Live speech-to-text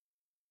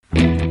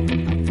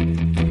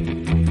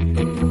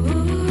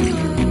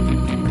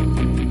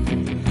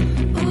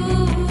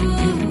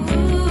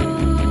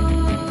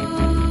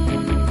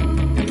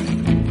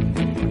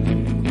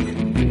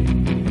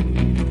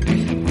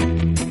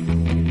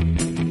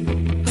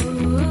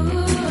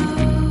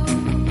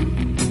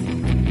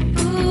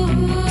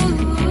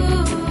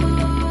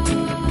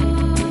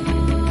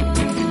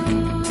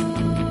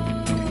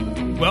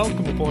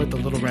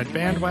Red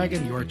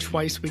Bandwagon, your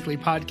twice weekly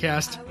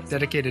podcast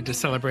dedicated to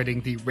celebrating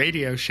the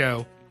radio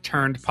show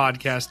turned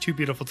podcast Too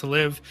Beautiful to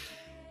Live.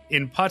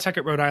 In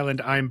Pawtucket, Rhode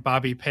Island, I'm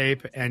Bobby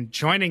Pape, and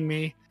joining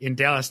me in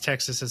Dallas,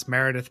 Texas is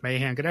Meredith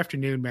Mahan. Good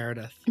afternoon,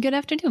 Meredith. Good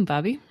afternoon,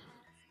 Bobby.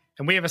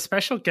 And we have a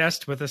special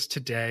guest with us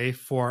today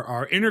for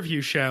our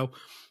interview show,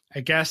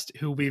 a guest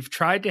who we've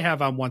tried to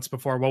have on once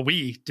before. Well,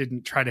 we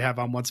didn't try to have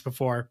on once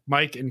before.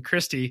 Mike and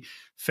Christy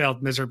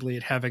failed miserably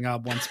at having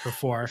on once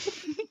before.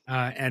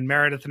 And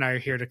Meredith and I are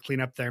here to clean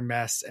up their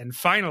mess and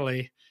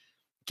finally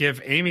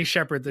give Amy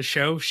Shepard the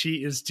show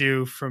she is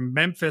due from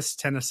Memphis,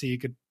 Tennessee.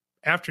 Good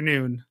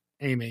afternoon,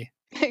 Amy.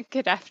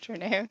 Good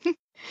afternoon.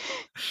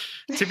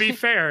 To be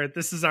fair,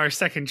 this is our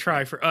second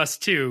try for us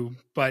too,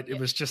 but it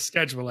was just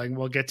scheduling.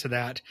 We'll get to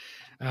that.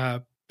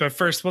 But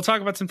first, we'll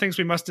talk about some things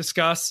we must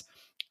discuss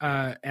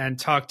and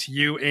talk to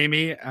you,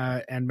 Amy,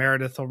 and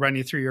Meredith will run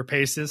you through your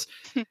paces.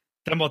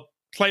 Then we'll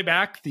play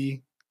back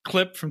the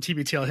clip from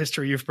TBTL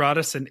history you've brought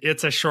us, and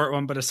it's a short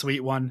one, but a sweet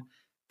one.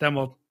 Then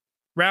we'll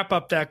wrap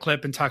up that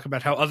clip and talk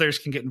about how others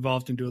can get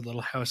involved and do a little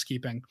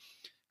housekeeping.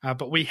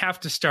 But we have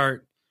to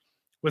start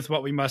with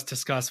what we must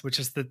discuss, which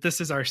is that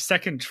this is our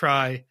second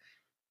time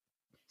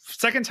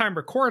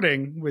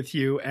recording with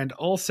you, and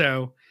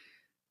also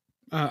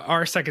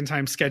our second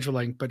time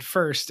scheduling. But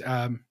first,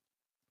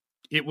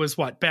 it was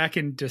back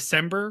in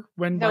December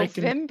when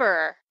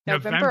November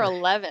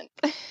 11th.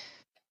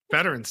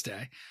 Veterans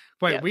Day.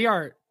 Wait, Yep.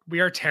 we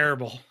are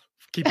terrible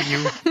keeping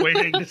you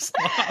waiting this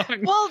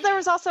long. Well, there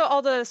was also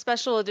all the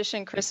special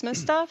edition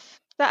Christmas stuff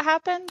that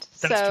happened.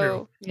 That's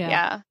true.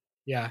 Yeah.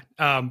 Yeah.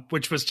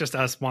 Which was just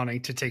us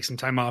wanting to take some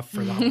time off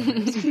for the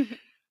holidays.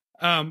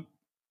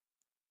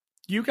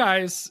 You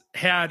guys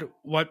had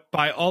what,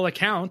 by all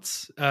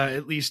accounts,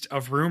 at least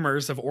of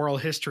rumors of oral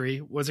history,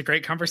 was a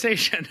great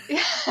conversation.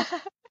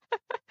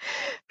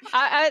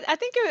 I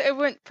think it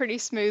went pretty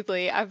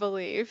smoothly, I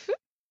believe.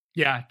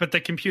 Yeah, but the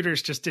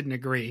computers just didn't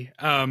agree.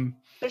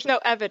 There's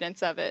no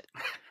evidence of it.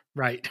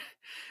 Right.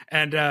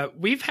 And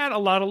we've had a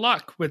lot of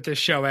luck with this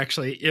show,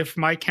 actually. If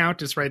my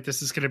count is right,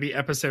 this is going to be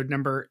episode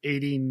number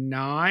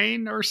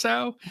 89 or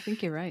so. I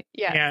think you're right.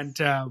 Yeah. And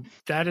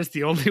that is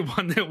the only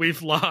one that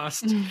we've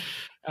lost.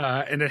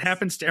 And it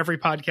happens to every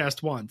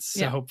podcast once.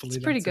 So hopefully it's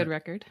a pretty that's good it.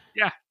 record.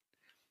 Yeah.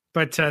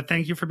 But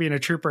thank you for being a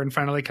trooper and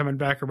finally coming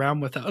back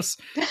around with us.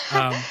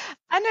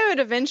 I knew it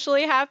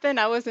eventually happened.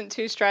 I wasn't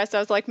too stressed. I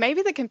was like,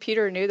 maybe the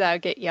computer knew that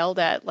I'd get yelled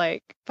at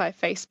by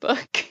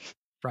Facebook.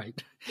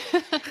 Right.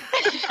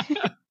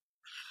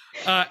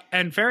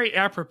 And very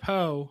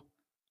apropos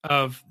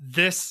of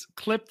this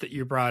clip that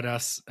you brought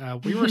us,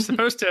 we were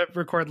supposed to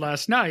record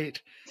last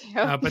night,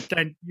 but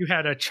then you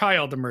had a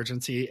child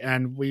emergency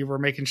and we were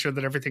making sure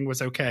that everything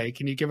was okay.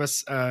 Can you give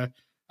us a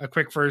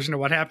quick version of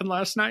what happened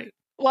last night?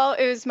 Well,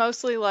 it was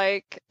mostly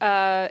it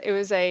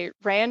was a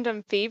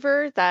random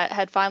fever that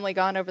had finally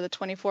gone over the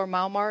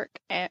 24-mile mark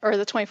or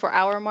the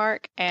 24-hour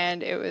mark.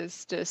 And it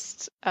was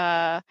just,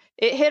 it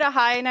hit a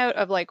high note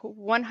of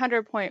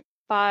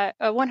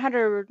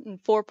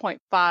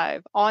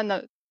 104.5 on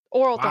the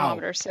oral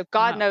thermometer. So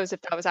God knows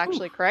if that was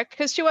actually correct,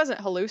 because she wasn't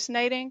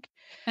hallucinating.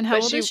 And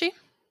how old is she?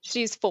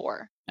 She's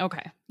 4.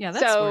 Okay. Yeah,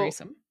 that's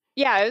worrisome.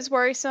 Yeah, it was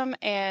worrisome.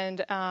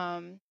 And,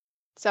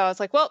 so I was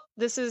like, well,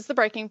 this is the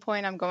breaking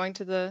point. I'm going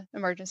to the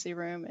emergency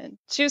room. And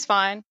she was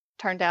fine,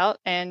 turned out.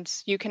 And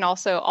you can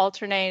also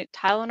alternate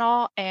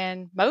Tylenol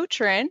and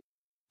Motrin.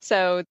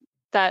 So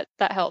that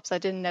helps. I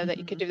didn't know that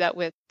you could do that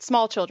with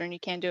small children. You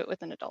can't do it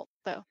with an adult,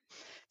 though.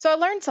 So I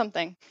learned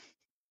something.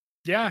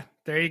 Yeah,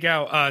 there you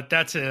go.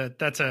 That's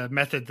a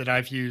method that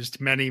I've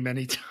used many,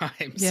 many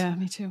times. Yeah,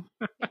 me too.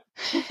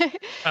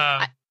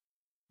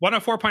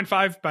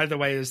 104.5, by the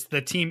way, is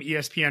the Team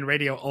ESPN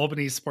Radio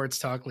Albany Sports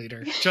Talk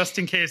leader, just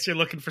in case you're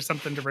looking for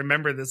something to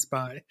remember this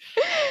by.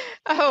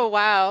 Oh,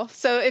 wow.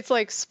 So it's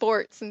like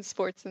sports and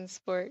sports and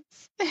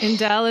sports. In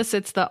Dallas,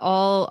 it's the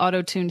all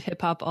auto-tuned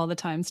hip-hop all the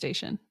time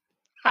station.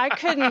 I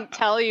couldn't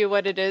tell you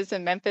what it is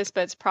in Memphis,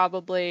 but it's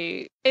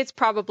probably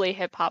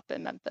hip-hop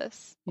in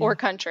Memphis or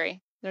country.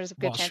 There's a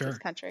good chance it's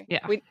country.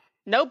 Yeah.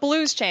 No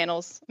blues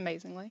channels,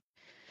 amazingly.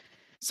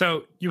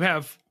 So you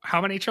have how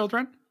many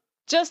children?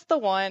 Just the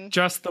one.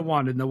 Just the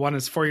one. And the one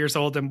is 4 years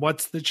old. And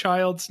what's the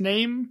child's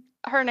name?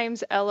 Her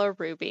name's Ella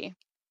Ruby.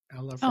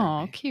 Ella Ruby.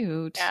 Oh,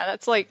 cute. Yeah,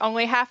 that's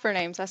only half her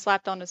names. I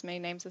slapped on as many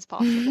names as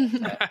possible.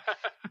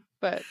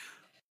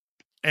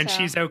 And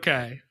she's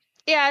okay.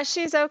 Yeah,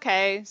 she's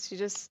okay. She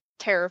just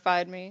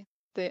terrified me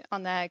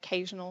on that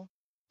occasional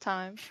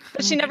time.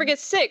 But she never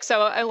gets sick.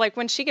 So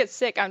when she gets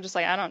sick, I'm just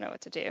like, I don't know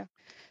what to do.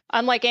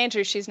 Unlike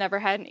Andrew, she's never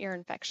had an ear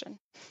infection.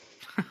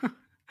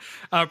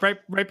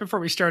 Right before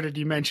we started,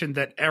 you mentioned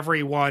that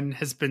everyone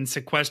has been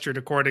sequestered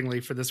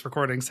accordingly for this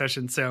recording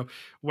session. So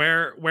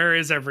where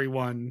is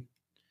everyone?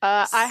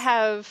 I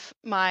have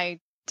my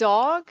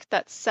dog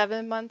that's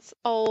 7 months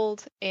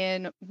old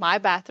in my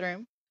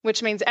bathroom,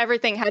 which means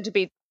everything had to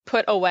be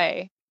put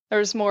away. It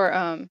was more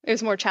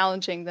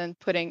challenging than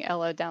putting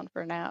Ella down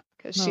for a nap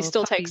because she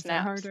still takes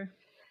naps. Harder.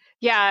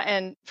 Yeah,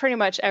 and pretty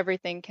much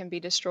everything can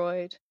be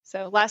destroyed.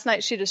 So last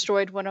night she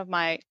destroyed one of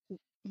my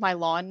my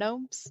lawn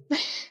gnomes.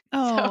 Oh,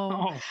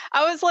 Oh,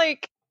 I was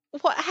like,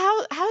 what?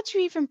 How'd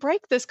you even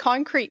break this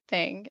concrete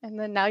thing? And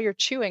then now you're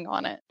chewing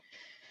on it.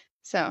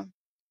 So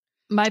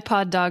my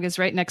pod dog is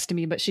right next to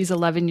me, but she's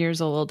 11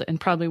 years old and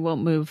probably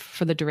won't move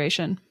for the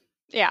duration.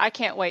 yeah, I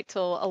can't wait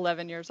till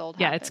 11 years old.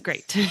 Yeah, happens. it's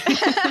great.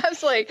 I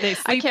was like, They I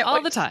sleep can't all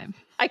wait the time.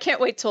 I can't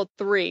wait till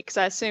 3 because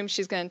I assume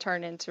she's going to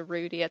turn into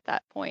Rudy at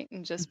that point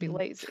and just be Mhm.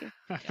 lazy.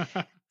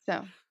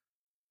 So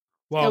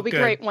well, it'll be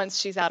good. great once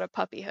she's out of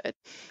puppyhood.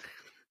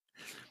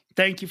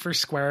 Thank you for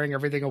squaring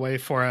everything away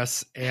for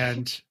us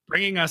and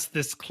bringing us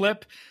this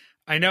clip.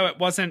 I know it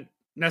wasn't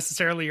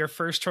necessarily your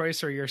first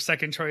choice or your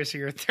second choice or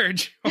your third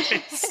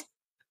choice.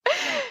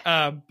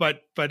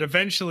 But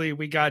eventually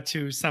we got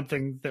to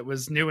something that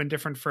was new and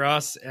different for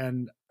us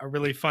and a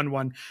really fun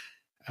one.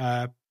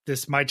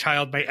 This My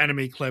Child, My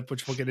Enemy clip,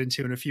 which we'll get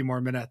into in a few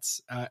more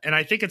minutes. And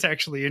I think it's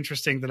actually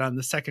interesting that on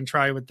the second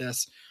try with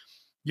this,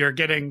 you're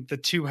getting the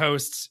two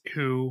hosts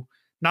who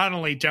not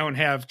only don't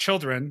have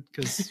children,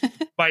 because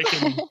Mike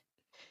and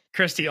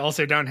Christy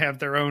also don't have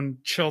their own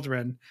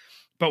children,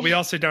 but we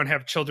also don't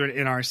have children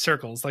in our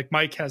circles. Like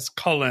Mike has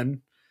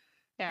Cullen,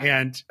 Yeah.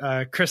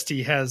 and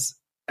Christy has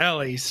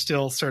Ellie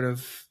still sort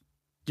of,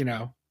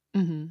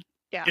 Mm-hmm.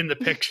 in the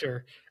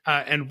picture.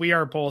 And we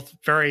are both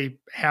very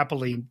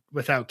happily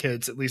without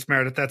kids. At least,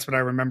 Meredith, that's what I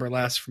remember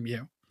last from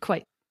you.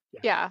 Quite.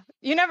 Yeah.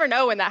 You never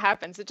know when that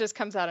happens. It just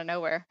comes out of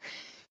nowhere.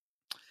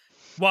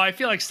 Well, I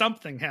feel like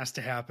something has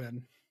to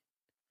happen.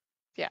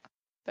 Yeah.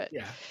 But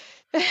Yeah.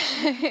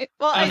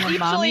 well, And usually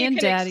mommy you and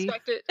can daddy.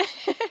 expect it.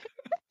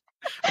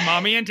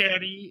 Mommy and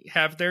Daddy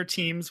have their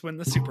teams win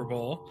the Super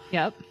Bowl.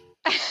 Yep.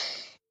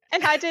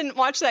 And I didn't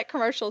watch that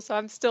commercial, so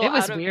I'm still It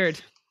was out of weird.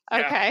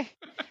 Okay.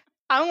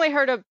 I only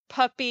heard a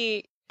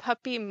puppy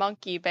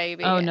monkey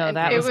baby. Oh no, and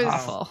that it was was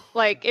awful.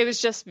 like it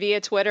was just via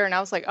Twitter, and I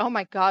was like, oh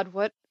my God,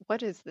 what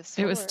is this?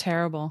 It was for?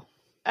 terrible.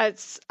 I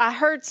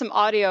heard some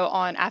audio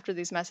on after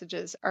these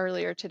messages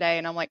earlier today,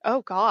 and I'm like,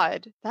 oh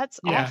God, that's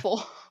Yeah.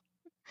 awful.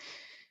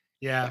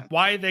 Yeah.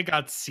 Why they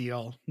got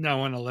Seal, no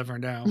one will ever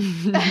know.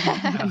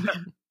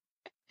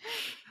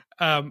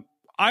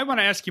 I want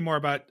to ask you more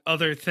about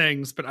other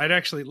things, but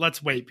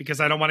let's wait because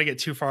I don't want to get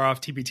too far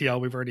off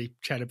TBTL. We've already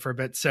chatted for a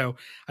bit. So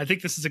I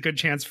think this is a good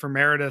chance for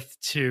Meredith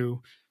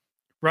to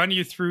run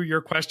you through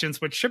your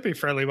questions, which should be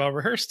fairly well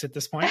rehearsed at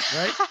this point,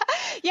 right?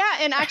 Yeah,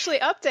 and actually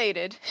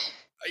updated.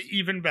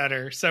 Even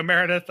better. So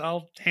Meredith,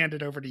 I'll hand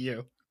it over to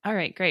you. All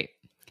right, great.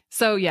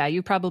 So yeah,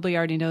 you probably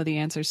already know the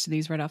answers to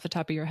these right off the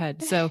top of your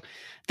head. So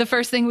the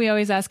first thing we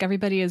always ask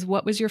everybody is,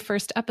 what was your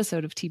first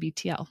episode of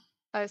TBTL?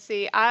 I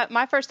see.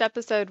 My first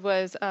episode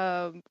was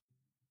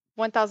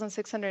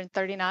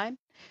 1639.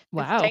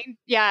 Wow.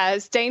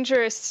 It's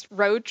Dangerous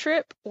Road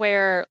Trip,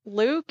 where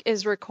Luke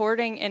is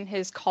recording in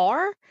his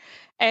car,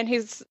 and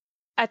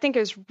I think it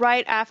was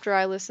right after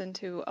I listened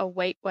to a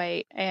Wait,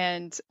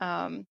 and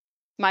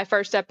my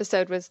first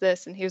episode was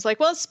this, and he was like,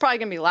 well, this is probably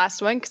gonna be the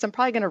last one because I'm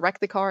probably gonna wreck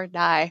the car and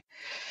die.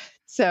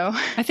 So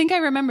I think I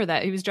remember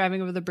that. He was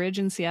driving over the bridge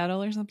in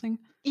Seattle or something.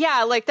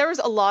 yeah, like there was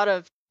a lot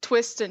of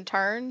twists and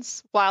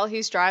turns while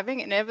he's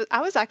driving, and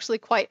I was actually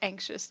quite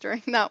anxious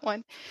during that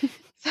one.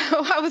 So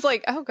I was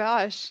like, oh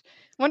gosh,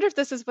 wonder if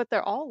this is what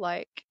they're all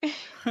like.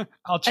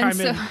 I'll chime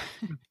And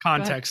in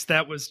context.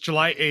 That was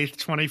July 8th,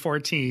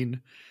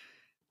 2014.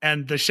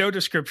 And the show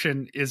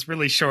description is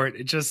really short.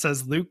 It just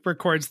says Luke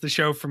records the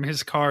show from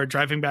his car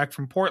driving back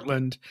from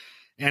Portland,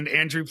 and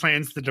Andrew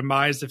plans the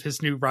demise of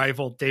his new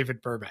rival,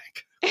 David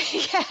Burbank.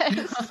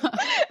 Yes.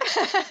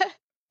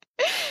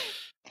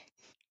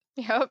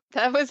 Yep,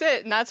 that was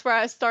it. And that's where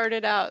I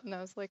started out. And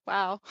I was like,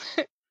 wow.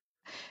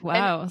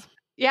 Wow.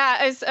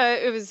 Yeah,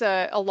 it was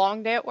a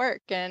long day at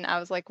work. And I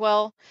was like,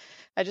 well,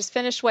 I just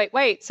finished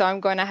Wait. So I'm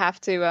going to have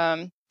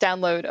to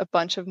download a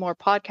bunch of more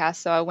podcasts.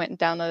 So I went and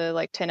downloaded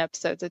like 10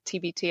 episodes of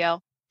TBTL.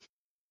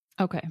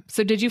 Okay.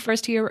 So did you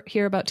first hear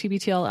about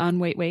TBTL on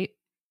Wait?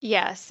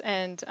 Yes,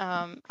 and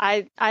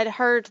I'd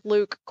heard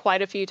Luke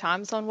quite a few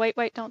times on Wait,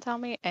 Don't Tell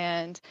Me,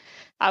 and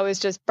I was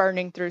just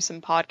burning through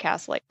some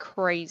podcasts like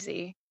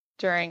crazy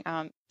during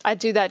I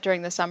do that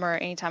during the summer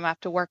anytime I have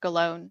to work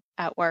alone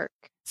at work.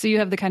 So you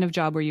have the kind of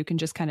job where you can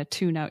just kind of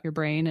tune out your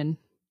brain and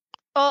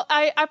Well,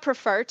 I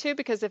prefer to,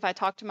 because if I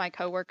talk to my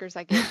coworkers,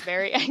 I get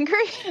very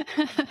angry.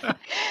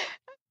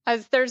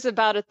 As there's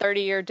about a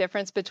 30-year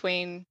difference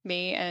between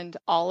me and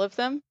all of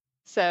them.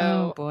 So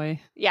oh boy.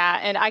 yeah,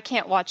 and I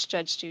can't watch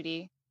Judge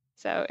Judy.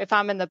 So if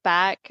I'm in the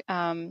back,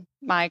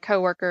 my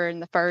coworker in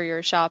the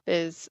furrier shop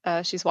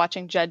she's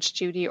watching Judge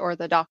Judy or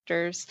The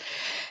Doctors.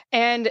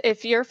 And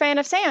if you're a fan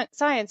of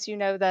science, you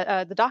know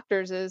that The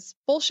Doctors is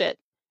bullshit.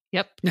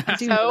 Yep. I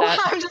do So know that.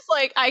 I'm just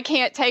like, I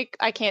can't take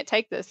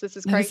this. This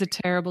is It's crazy. a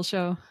terrible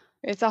show.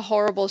 It's a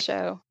horrible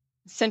show.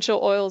 Essential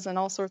oils and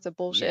all sorts of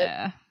bullshit.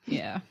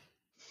 Yeah.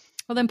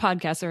 Well, then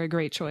podcasts are a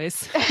great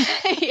choice.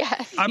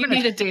 Yes. I'm You gonna-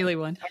 need a daily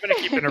one. I'm going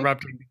to keep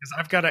interrupting because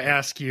I've got to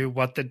ask you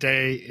what the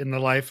day in the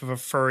life of a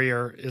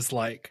furrier is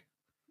like.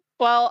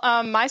 Well,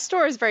 my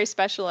store is very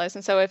specialized,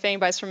 and so if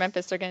anybody's from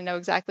Memphis, they're going to know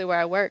exactly where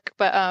I work.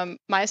 But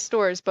my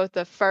store is both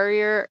a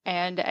furrier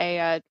and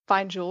a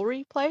fine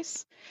jewelry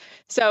place.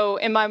 So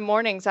in my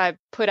mornings, I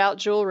put out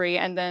jewelry,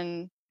 and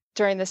then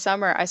during the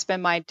summer, I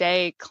spend my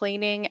day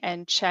cleaning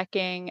and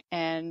checking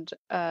and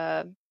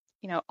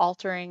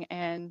altering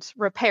and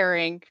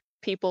repairing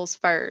people's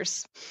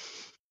furs.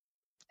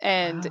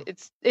 And Wow.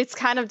 it's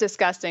kind of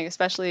disgusting,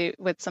 especially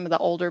with some of the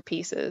older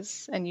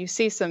pieces. And you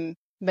see some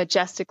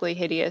majestically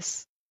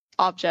hideous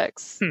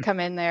objects come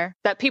in there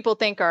that people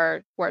think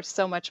are worth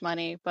so much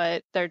money,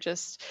 but they're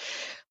just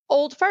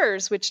old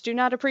furs, which do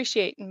not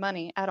appreciate in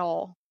money at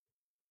all.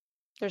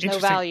 There's no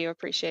Interesting. value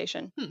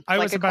appreciation. I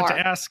like was a about car.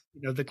 to ask,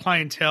 the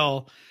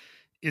clientele,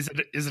 is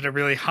it a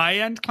really high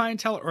end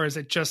clientele, or is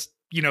it just,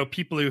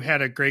 people who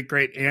had a great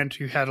great aunt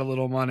who had a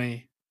little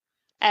money?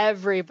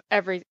 Every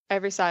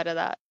side of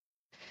that.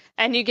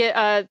 And you get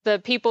the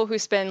people who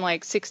spend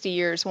like 60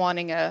 years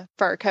wanting a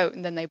fur coat,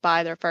 and then they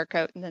buy their fur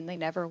coat, and then they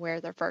never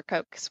wear their fur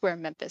coat because we're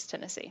in Memphis,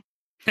 Tennessee.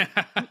 I'm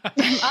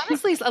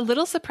honestly a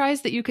little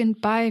surprised that you can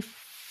buy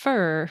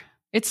fur.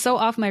 It's so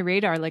off my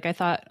radar. Like I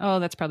thought, oh,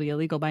 that's probably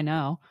illegal by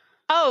now.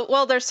 Oh,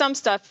 well, there's some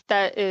stuff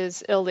that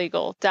is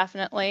illegal,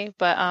 definitely.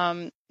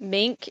 But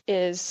mink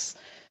it's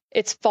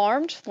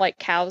farmed like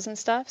cows and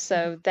stuff.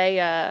 So they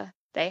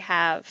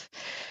have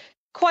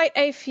quite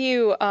a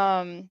few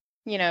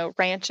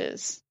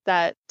ranches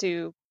that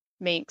do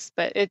minks,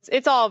 but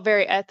it's all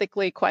very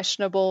ethically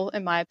questionable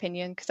in my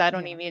opinion, because I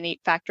don't even eat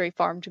factory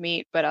farmed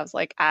meat. But I was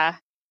like,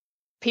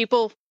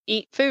 people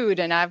eat food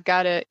and I've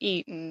got to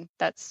eat, and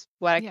that's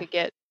what I could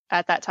get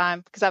at that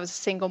time because I was a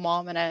single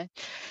mom and I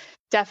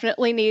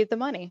definitely needed the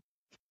money.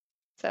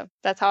 So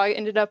that's how I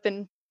ended up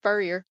in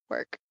furrier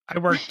work. I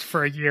worked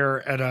for a year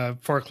at a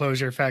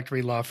foreclosure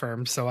factory law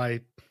firm, so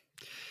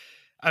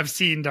I've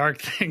seen dark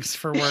things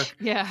for work.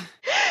 Yeah.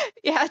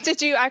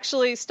 Did you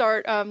actually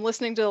start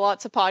listening to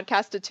lots of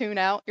podcasts to tune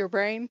out your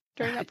brain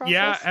during that process?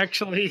 Yeah,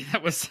 actually,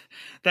 that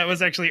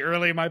was actually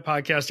early in my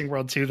podcasting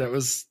world too. That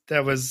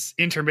was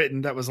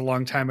intermittent. That was a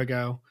long time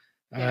ago,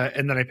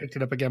 and then I picked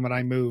it up again when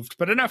I moved.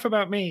 But enough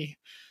about me,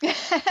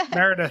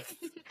 Meredith.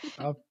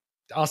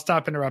 I'll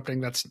stop interrupting.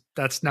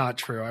 That's not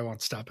true. I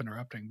won't stop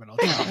interrupting, but I'll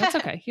stop. That's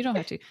okay. You don't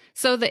have to.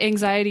 So the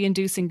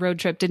anxiety-inducing road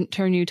trip didn't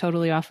turn you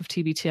totally off of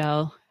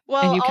TBTL.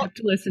 Well, and you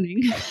kept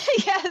listening.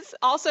 Yes.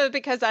 Also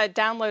because I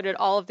downloaded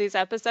all of these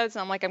episodes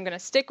and I'm like, I'm going to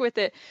stick with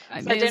it. I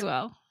may as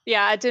well.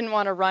 Yeah. I didn't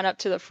want to run up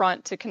to the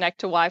front to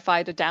connect to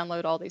Wi-Fi to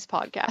download all these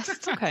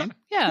podcasts. Okay.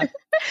 Yeah.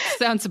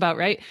 Sounds about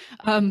right.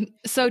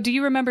 So do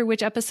you remember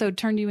which episode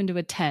turned you into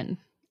a 10?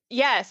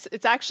 Yes.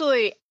 It's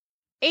actually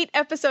 8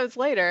 episodes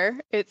later.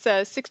 It's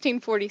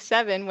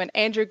 1647 when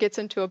Andrew gets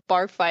into a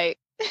bar fight.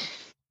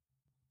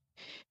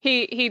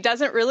 He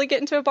doesn't really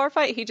get into a bar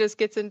fight. He just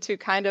gets into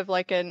kind of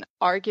like an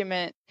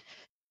argument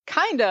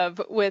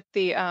with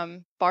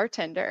the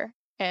bartender,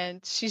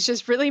 and she's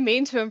just really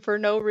mean to him for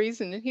no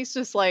reason, and he's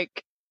just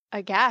like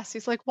aghast.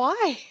 He's like,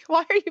 why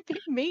are you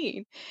being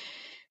mean?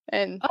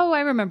 And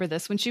I remember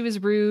this when she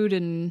was rude.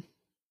 And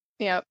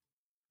and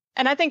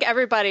I think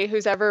everybody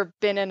who's ever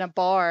been in a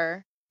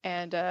bar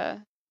and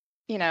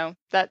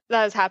that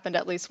has happened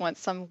at least once,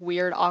 some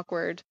weird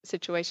awkward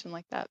situation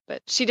like that.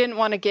 But she didn't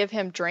want to give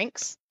him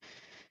drinks,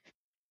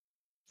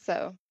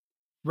 so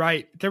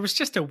right. There was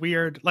just a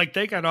weird, like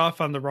they got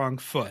off on the wrong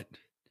foot.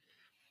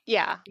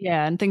 Yeah.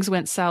 Yeah. And things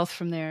went south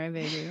from there. I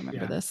vaguely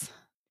remember this.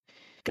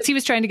 Because he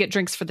was trying to get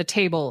drinks for the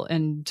table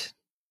and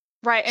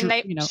right. And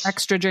they,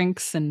 extra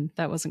drinks, and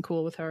that wasn't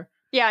cool with her.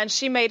 Yeah. And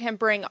she made him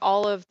bring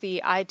all of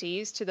the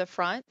IDs to the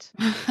front.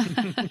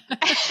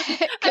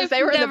 Because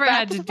they were never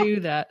had to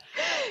do that.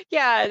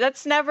 Yeah.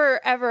 That's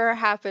never, ever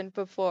happened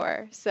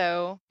before.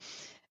 So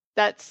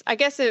I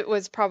guess it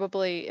was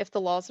probably, if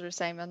the laws are the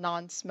same, a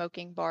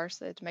non-smoking bar,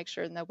 so they had to make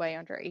sure nobody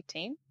under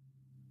 18.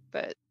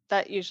 But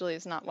that usually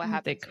is not what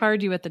happens. They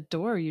card you at the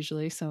door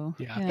usually, so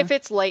yeah. If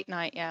it's late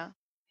night, yeah.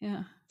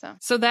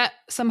 So that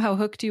somehow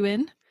hooked you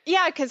in?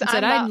 Yeah, because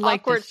I'm that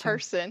awkward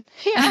person.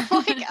 Yeah,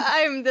 like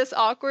I'm this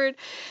awkward,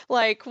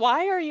 like,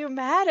 why are you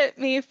mad at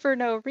me for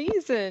no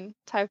reason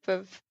type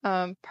of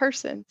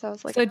person. So I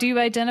was like, so do you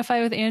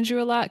identify with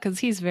Andrew a lot? Because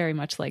he's very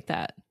much like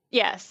that.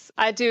 Yes,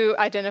 I do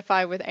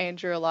identify with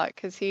Andrew a lot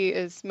because he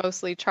is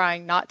mostly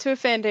trying not to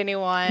offend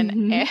anyone.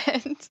 And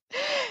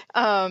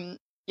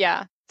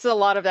it's a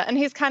lot of that. And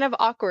he's kind of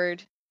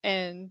awkward,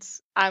 and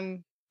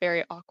I'm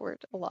very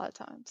awkward a lot of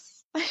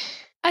times.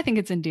 I think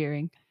it's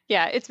endearing.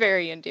 Yeah, it's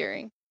very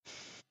endearing.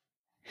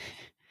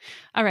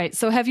 All right.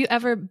 So have you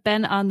ever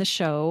been on the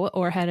show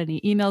or had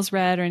any emails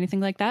read or anything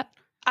like that?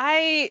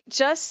 I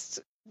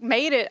just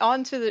made it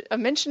onto a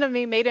mention of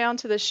me made it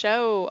onto the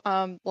show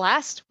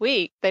last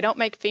week. They don't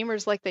make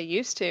femurs like they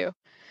used to,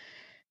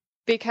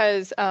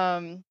 because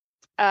I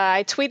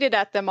tweeted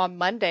at them on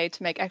Monday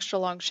to make extra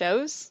long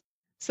shows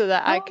so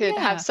that I could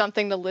have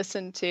something to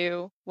listen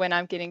to when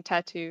I'm getting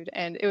tattooed.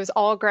 And it was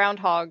all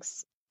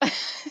groundhogs.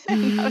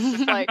 And I was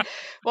just like,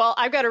 well,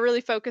 I've got to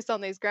really focus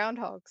on these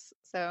groundhogs.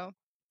 So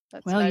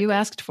that's you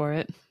asked for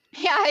it.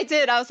 Yeah, I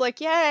did. I was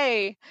like,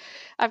 yay,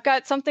 I've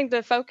got something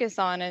to focus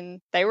on.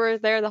 And they were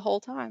there the whole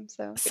time.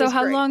 So, So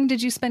how long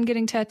did you spend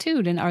getting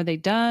tattooed, and are they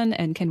done,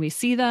 and can we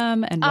see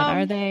them, and what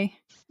are they?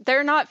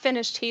 They're not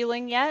finished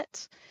healing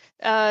yet.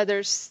 I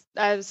was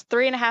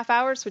 3.5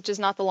 hours, which is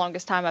not the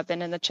longest time I've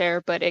been in the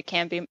chair, but it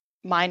can be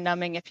mind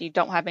numbing if you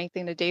don't have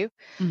anything to do.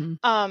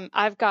 Mm-hmm.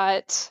 I've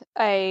got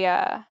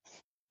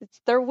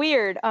they're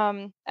weird.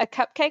 A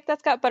cupcake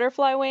that's got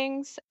butterfly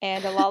wings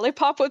and a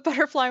lollipop with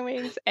butterfly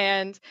wings.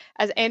 And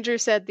as Andrew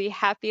said, the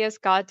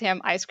happiest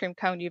goddamn ice cream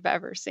cone you've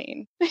ever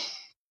seen.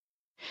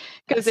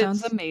 That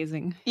sounds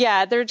amazing.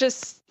 Yeah, they're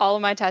just, all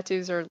of my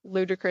tattoos are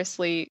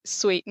ludicrously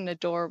sweet and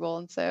adorable.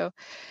 And so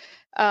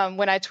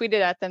when I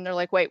tweeted at them, they're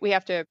like, wait, we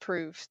have to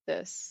approve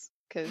this.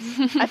 Because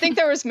I think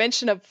there was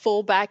mention of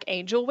full back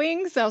angel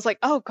wings. And I was like,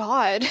 oh,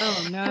 God.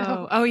 Oh,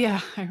 no. Oh,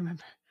 yeah, I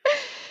remember.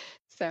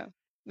 So,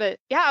 but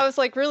yeah, I was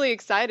like really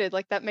excited.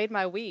 Like that made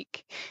my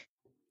week.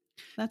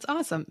 That's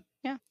awesome.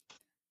 Yeah.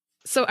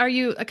 So are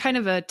you a kind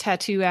of a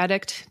tattoo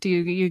addict? Do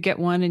you get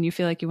one and you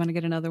feel like you want to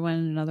get another one,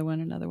 another one,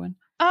 another one?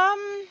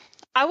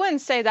 I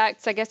wouldn't say that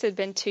because I guess it'd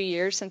been 2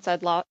 years since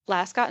I'd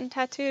last gotten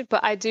tattooed,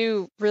 but I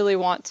do really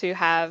want to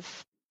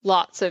have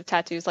lots of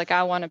tattoos. Like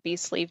I want to be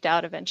sleeved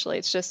out eventually.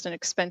 It's just an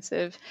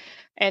expensive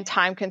and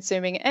time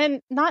consuming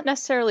and not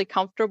necessarily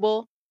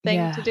comfortable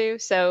thing to do.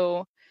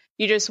 So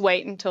you just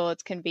wait until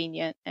it's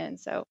convenient. And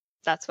so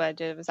that's what I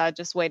did was I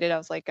just waited. I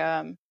was like,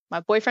 my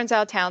boyfriend's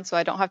out of town, so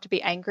I don't have to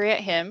be angry at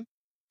him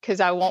because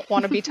I won't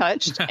want to be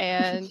touched.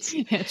 And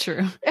yeah,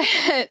 true.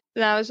 And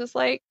I was just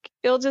like,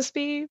 it'll just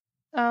be,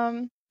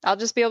 I'll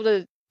just be able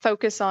to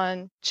focus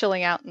on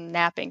chilling out and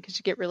napping because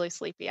you get really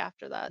sleepy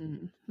after that.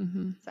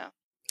 Mm-hmm. So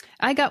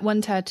I got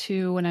one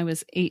tattoo when I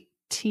was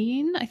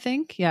 18, I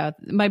think. Yeah.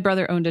 My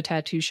brother owned a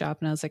tattoo shop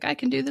and I was like, I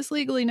can do this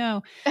legally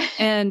now.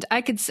 And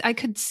I could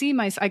see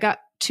I got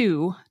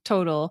 2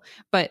 total,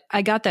 but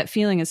I got that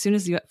feeling as soon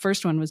as the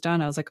first one was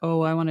done, I was like, oh,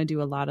 I want to do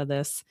a lot of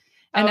this.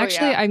 And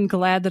I'm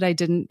glad that I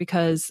didn't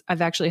because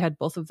I've actually had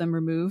both of them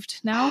removed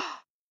now.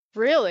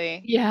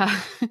 Really?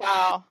 Yeah.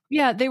 Wow.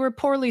 Yeah, they were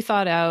poorly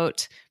thought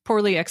out,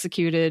 poorly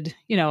executed,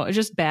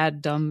 just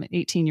bad, dumb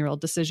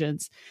 18-year-old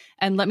decisions.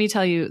 And let me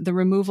tell you, the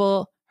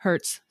removal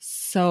hurts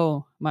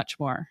so much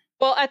more.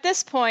 Well, at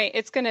this point,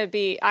 it's going to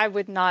be, I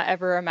would not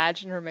ever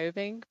imagine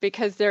removing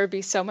because there would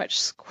be so much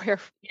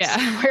square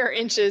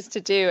inches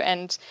to do.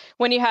 And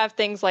when you have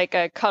things like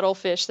a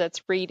cuttlefish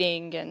that's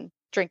reading and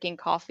drinking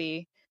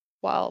coffee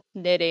while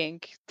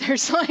knitting,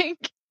 there's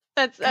like,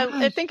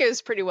 I think it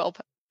was pretty well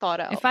thought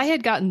out. If I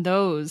had gotten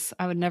those,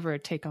 I would never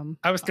take them.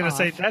 I was going to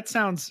say, that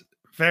sounds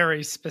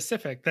very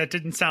specific. That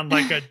didn't sound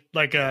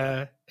like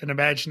an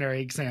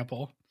imaginary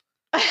example.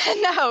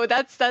 No,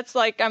 that's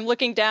like I'm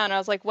looking down. I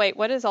was like, wait,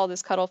 what is all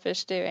this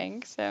cuttlefish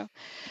doing? So,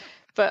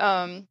 but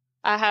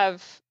I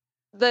have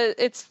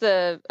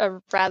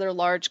a rather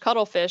large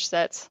cuttlefish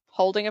that's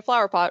holding a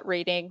flower pot,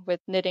 reading with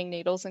knitting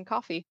needles and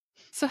coffee.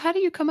 So how do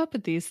you come up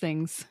with these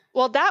things?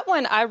 Well, that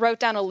one I wrote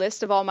down a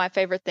list of all my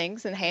favorite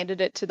things and handed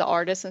it to the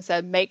artist and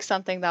said, make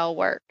something that'll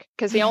work.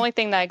 Because the only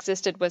thing that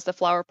existed was the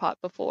flower pot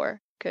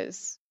before.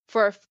 Because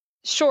for a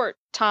short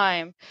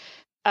time,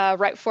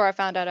 right before I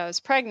found out I was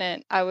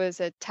pregnant, I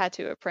was a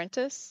tattoo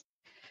apprentice.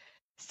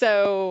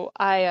 So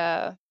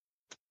I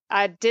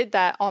did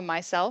that on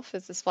myself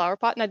as this flower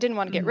pot, and I didn't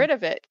want to get rid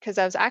of it because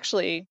I was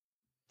actually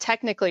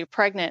technically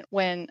pregnant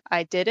when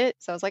I did it.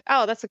 So I was like,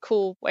 oh, that's a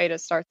cool way to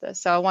start this.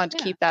 So I wanted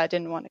to keep that. I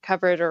didn't want to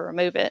cover it or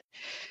remove it.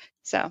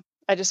 So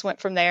I just went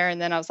from there,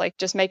 and then I was like,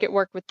 just make it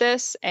work with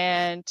this.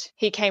 And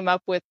he came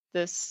up with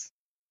this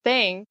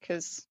thing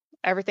because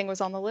everything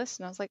was on the list,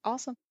 and I was like,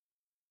 awesome.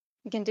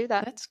 You can do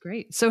that. That's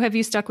great. So have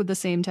you stuck with the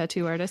same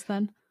tattoo artist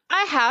then?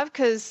 I have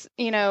because,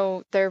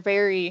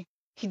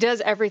 he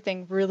does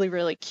everything really,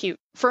 really cute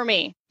for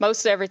me.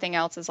 Most of everything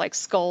else is like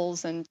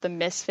skulls and the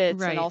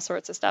Misfits and all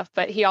sorts of stuff.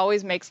 But he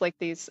always makes like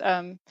these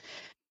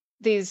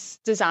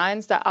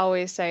designs that I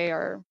always say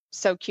are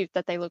so cute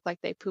that they look like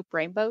they poop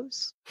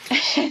rainbows.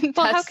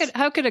 Well,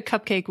 how could a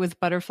cupcake with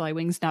butterfly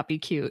wings not be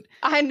cute?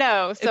 I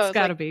know. So it's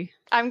got to be.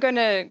 I'm going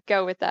to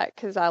go with that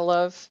because I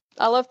love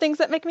things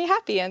that make me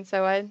happy. And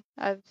so I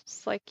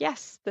was like,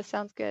 yes, this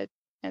sounds good.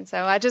 And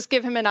so I just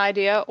give him an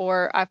idea,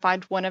 or I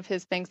find one of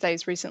his things that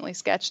he's recently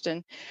sketched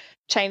and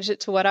change it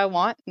to what I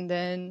want. And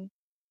then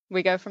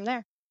we go from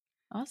there.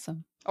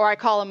 Awesome. Or I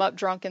call him up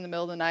drunk in the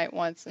middle of the night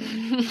once and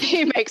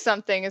he makes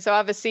something. And so I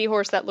have a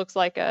seahorse that looks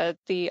like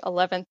the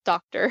 11th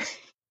Doctor.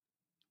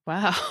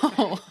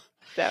 Wow.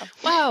 So.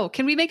 Wow.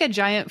 Can we make a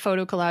giant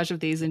photo collage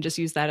of these and just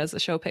use that as a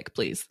show pic,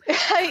 please?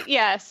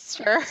 Yes,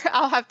 sure.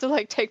 I'll have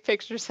to take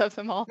pictures of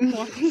them all at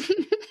once.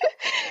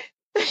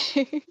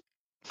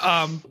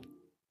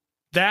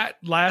 That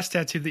last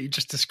tattoo that you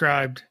just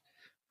described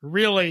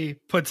really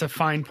puts a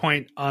fine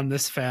point on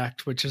this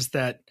fact, which is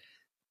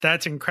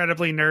that's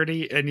incredibly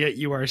nerdy, and yet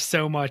you are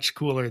so much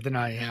cooler than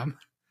I am.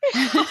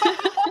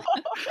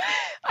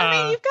 I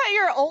mean, you've got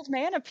your old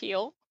man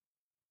appeal.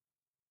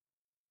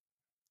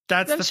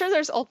 I'm sure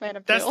there's old man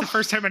appeal. That's the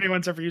first time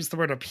anyone's ever used the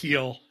word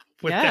appeal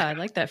with Yeah, that. I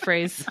like that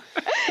phrase.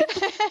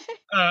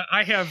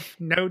 I have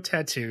no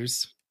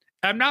tattoos.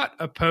 I'm not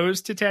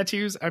opposed to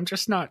tattoos. I'm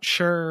just not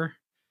sure.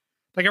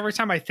 Like every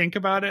time I think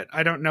about it,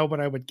 I don't know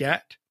what I would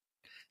get.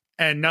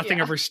 And nothing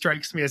Yeah. ever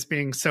strikes me as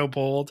being so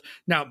bold.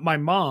 Now, my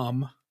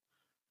mom,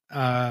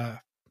 it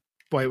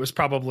was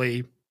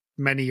probably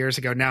many years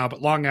ago now,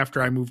 but long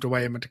after I moved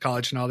away and went to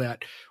college and all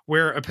that,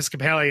 we're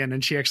Episcopalian,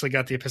 and she actually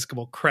got the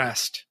Episcopal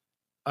crest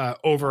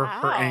over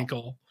her Wow.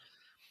 ankle.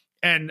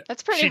 And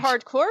That's pretty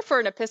hardcore for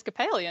an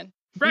Episcopalian.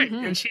 right.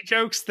 Mhm. And she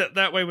jokes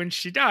that way when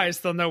she dies,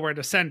 they'll know where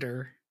to send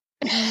her.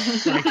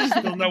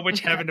 Like, they'll know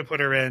which heaven to put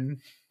her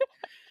in.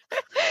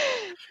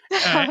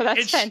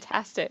 That's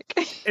fantastic.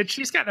 And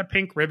she's got a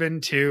pink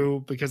ribbon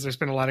too, because there's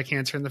been a lot of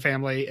cancer in the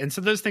family. And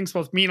so those things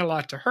both mean a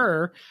lot to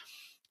her.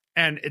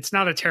 And it's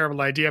not a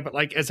terrible idea, but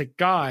like as a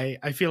guy,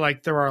 I feel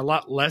like there are a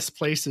lot less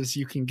places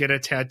you can get a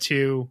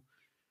tattoo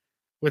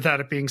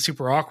without it being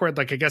super awkward.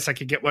 Like I guess I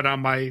could get one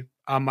on my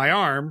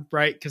arm,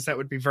 right? Because that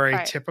would be very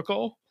Right.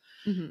 typical.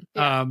 Mhm.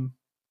 Yeah.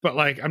 But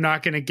like I'm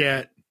not going to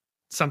get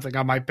something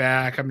on my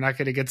back. I'm not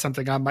going to get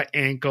something on my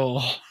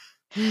ankle.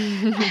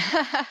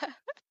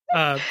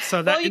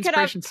 So that Well, you could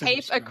have inspiration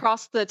Pape center-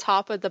 across the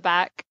top of the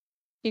back.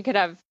 You could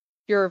have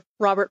your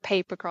Robert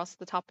Pape across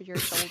the top of your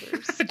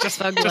shoulders. just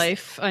Thug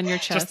life on your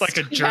chest. just like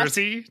a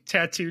jersey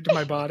tattooed to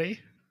my body.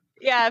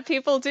 Yeah,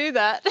 people do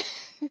that.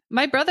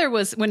 My brother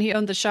was, when he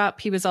owned the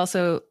shop, he was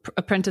also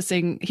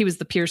apprenticing. He was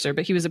the piercer,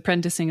 but he was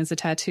apprenticing as a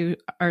tattoo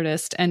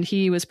artist, and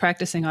he was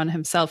practicing on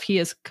himself. He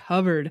is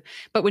covered,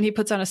 but when he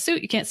puts on a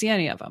suit, you can't see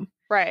any of them.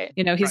 Right.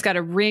 You know, he's Right. got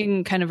a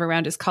ring kind of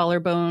around his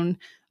collarbone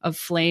of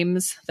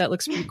flames. That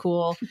looks pretty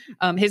cool.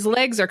 His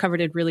legs are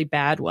covered in really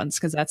bad ones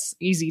because that's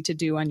easy to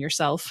do on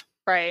yourself.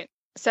 Right.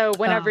 So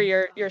whenever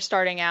Um, you're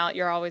starting out,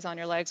 you're always on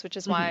your legs, which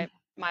is why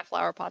my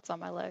flower pot's on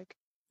my leg.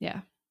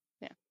 Yeah.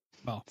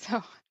 Well,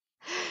 So,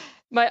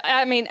 but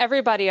I mean,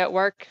 everybody at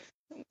work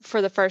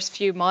for the first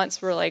few months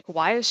were like,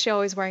 "Why is she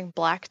always wearing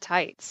black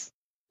tights?"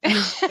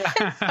 So,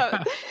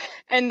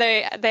 and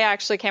they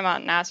actually came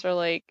out and asked her,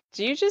 like,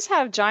 "Do you just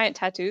have giant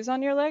tattoos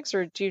on your legs,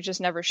 or do you just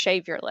never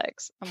shave your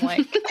legs?" I'm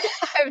like,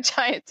 "I have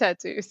giant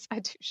tattoos. I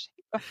do shave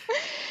them."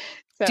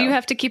 So, Do you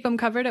have to keep them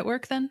covered at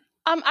work then?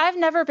 I've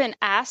never been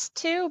asked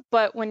to,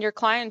 but when your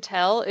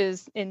clientele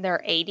is in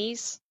their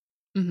 80s,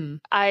 Mm-hmm.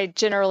 I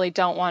generally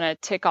don't want to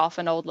tick off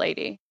an old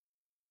lady.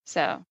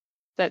 So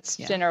that's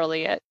Yeah.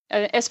 generally it.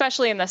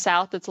 Especially in the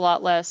South, it's a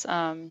lot less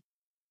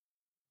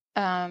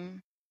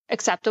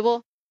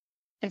acceptable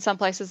in some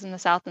places in the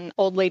South, and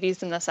old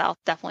ladies in the South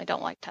definitely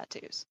don't like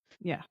tattoos.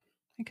 Yeah,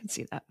 I can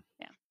see that.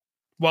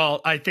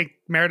 well, I think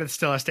Meredith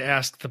still has to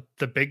ask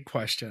the big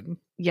question.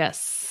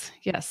 Yes.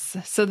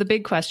 So the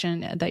big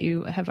question that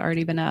you have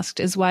already been asked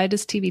is, why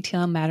does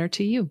TBTL matter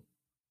to you?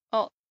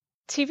 Well,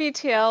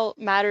 TBTL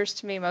matters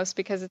to me most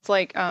because it's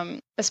like,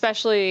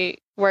 especially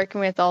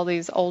working with all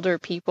these older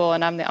people,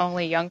 and I'm the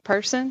only young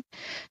person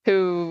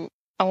who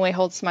only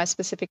holds my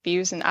specific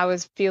views. And I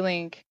was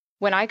feeling,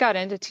 when I got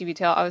into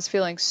TBTL, I was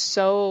feeling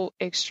so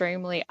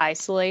extremely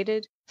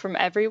isolated from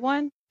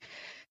everyone.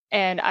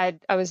 And I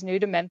was new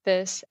to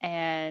Memphis,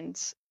 and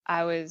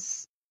I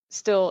was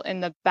still in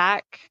the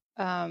back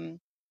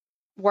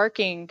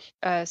working,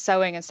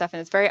 sewing and stuff,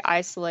 and it's very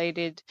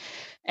isolated.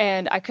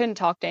 And I couldn't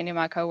talk to any of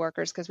my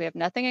coworkers because we have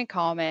nothing in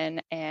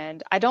common.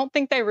 And I don't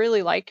think they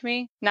really like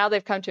me. Now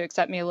they've come to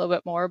accept me a little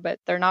bit more, but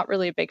they're not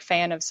really a big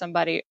fan of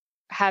somebody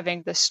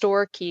having the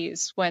store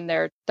keys when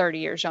they're 30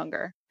 years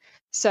younger.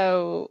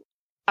 So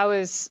I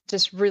was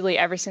just really,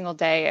 every single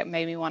day, it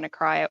made me want to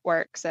cry at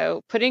work.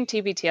 So putting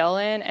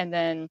TBTL in and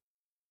then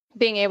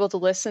being able to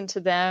listen to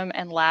them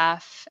and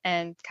laugh,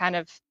 and kind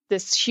of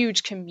this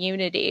huge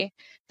community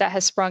that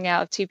has sprung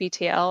out of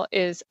TBTL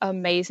is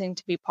amazing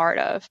to be part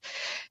of.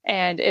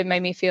 And it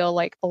made me feel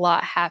like a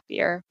lot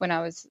happier when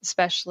I was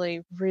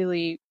especially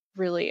really,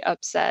 really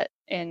upset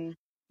in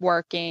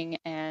working,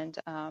 and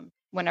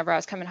whenever I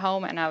was coming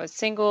home and I was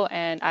single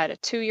and I had a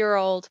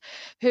 2-year-old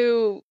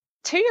who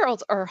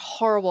 2-year-olds are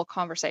horrible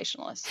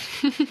conversationalists.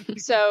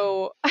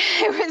 So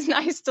it was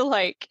nice to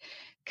like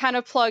kind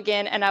of plug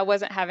in, and I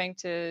wasn't having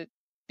to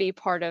be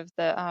part of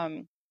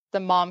the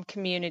mom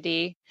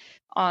community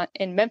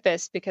in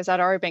Memphis, because I'd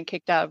already been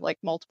kicked out of like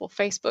multiple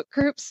Facebook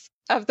groups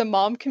of the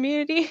mom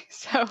community.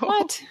 So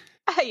What?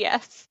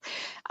 yes,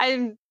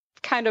 I'm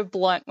kind of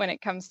blunt when it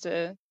comes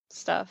to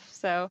stuff.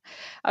 So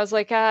I was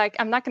like,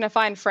 I'm not going to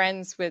find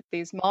friends with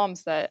these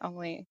moms that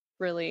only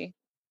really,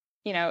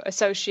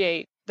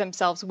 associate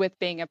themselves with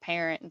being a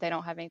parent, and they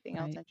don't have anything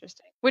else Right.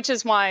 interesting, which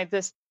is why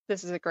this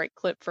is a great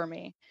clip for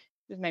me.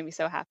 It made me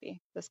so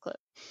happy, this clip.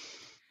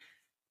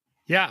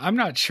 Yeah, I'm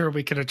not sure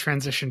we could have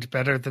transitioned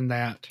better than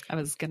that. I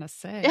was going to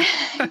say.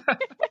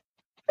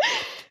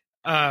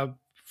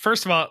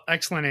 First of all,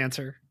 excellent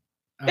answer.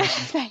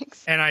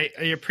 Thanks. And I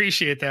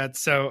appreciate that.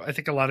 So I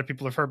think a lot of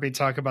people have heard me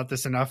talk about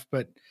this enough,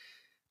 but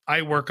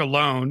I work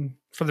alone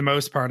for the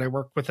most part. I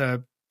work with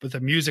a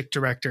music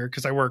director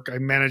because I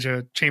manage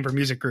a chamber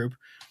music group.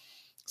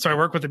 So I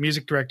work with a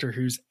music director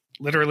who's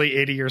literally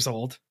 80 years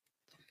old.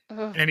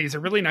 Ugh. and he's a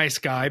really nice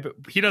guy, but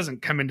he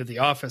doesn't come into the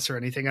office or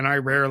anything, and I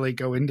rarely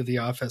go into the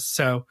office.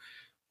 So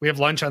we have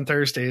lunch on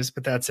Thursdays,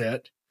 but that's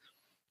it.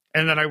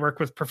 And then I work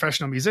with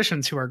professional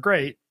musicians who are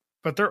great,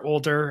 but they're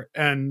older,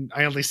 and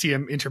I only see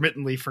them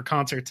intermittently for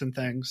concerts and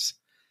things.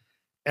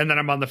 And then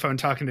I'm on the phone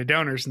talking to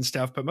donors and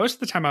stuff, but most of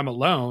the time I'm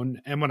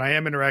alone. And when I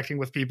am interacting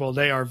with people,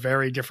 they are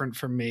very different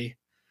from me.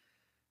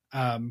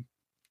 And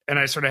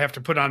I sort of have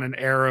to put on an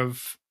air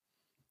of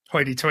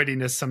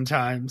hoity-toityness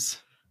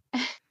sometimes.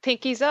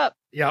 Pinkies up.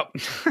 Yep.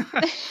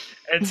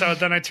 And so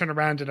then I turn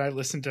around and I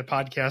listen to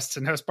podcasts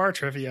and host bar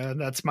trivia,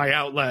 and that's my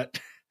outlet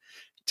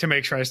to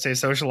make sure I stay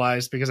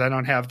socialized, because I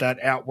don't have that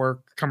at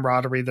work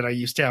camaraderie that I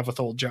used to have with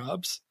old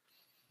jobs.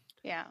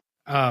 Yeah.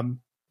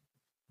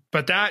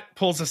 But that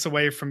pulls us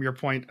away from your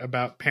point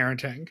about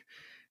parenting.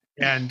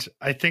 And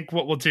I think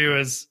what we'll do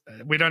is,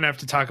 we don't have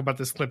to talk about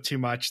this clip too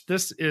much.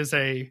 This is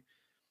a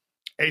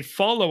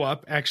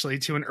follow-up, actually,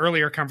 to an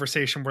earlier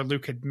conversation where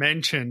Luke had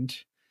mentioned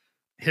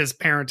his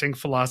parenting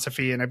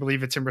philosophy, and I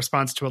believe it's in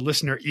response to a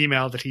listener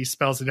email that he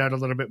spells it out a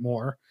little bit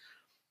more.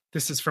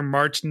 This is from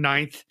March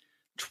 9th,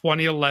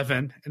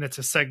 2011, and it's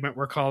a segment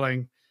we're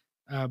calling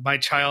My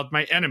Child,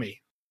 My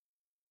Enemy.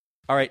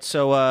 All right,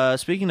 so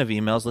speaking of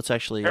emails, let's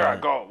actually Here I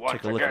go once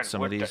take a look again at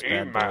some with of these the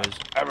bad email. boys.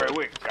 Every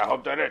week, I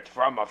hope that it's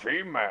from a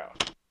female.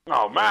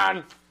 Oh man,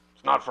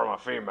 it's not from a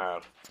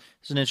female.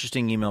 It's an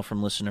interesting email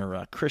from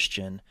listener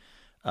Christian,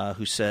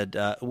 who said,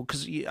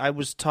 because I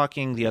was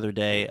talking the other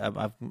day,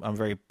 I'm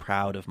very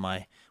proud of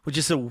my, which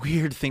is a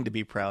weird thing to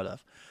be proud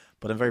of,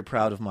 but I'm very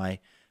proud of my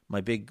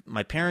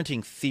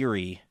parenting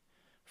theory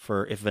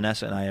for if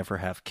Vanessa and I ever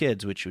have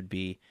kids, which would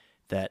be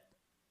that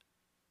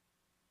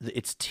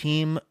it's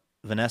team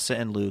Vanessa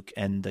and Luke,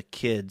 and the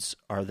kids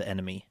are the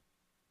enemy.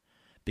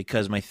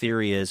 Because my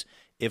theory is,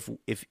 if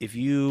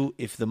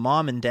the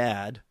mom and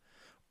dad,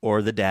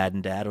 or the dad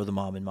and dad, or the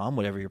mom and mom,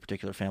 whatever your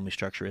particular family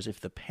structure is,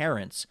 if the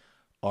parents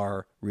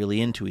are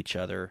really into each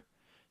other,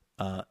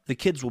 the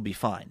kids will be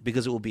fine,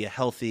 because it will be a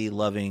healthy,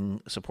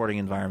 loving, supporting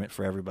environment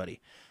for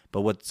everybody.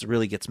 But what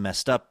really gets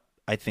messed up,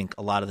 I think,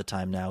 a lot of the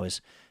time now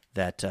is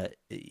that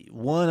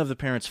one of the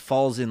parents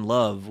falls in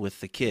love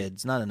with the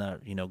kids, not in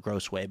a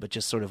gross way, but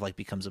just sort of like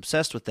becomes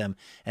obsessed with them,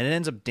 and it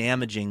ends up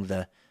damaging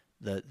the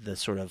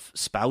sort of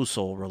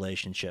spousal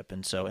relationship.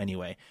 And so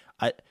anyway,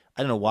 I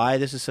don't know why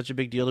this is such a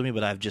big deal to me,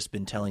 but I've just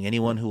been telling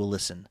anyone who will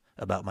listen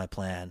about my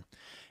plan.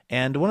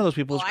 And one of those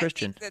people is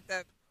Christian. I think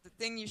that the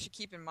thing you should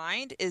keep in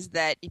mind is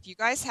that if you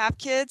guys have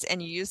kids and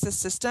you use this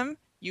system,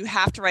 you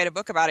have to write a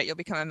book about it. You'll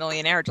become a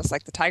millionaire, just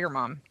like the Tiger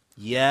Mom.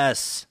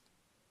 Yes.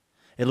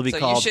 It'll be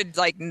called. You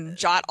should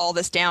jot all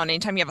this down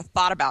anytime you have a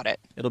thought about it.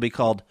 It'll be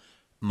called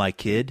 "My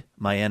Kid,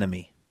 My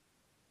Enemy."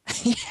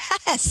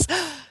 Yes.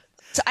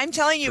 So I'm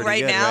telling you Pretty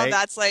right good, now, right?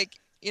 that's like,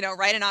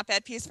 write an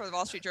op-ed piece for the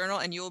Wall Street Journal,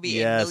 and you will be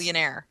Yes. a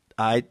millionaire.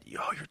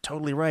 You're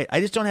totally right. I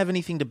just don't have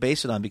anything to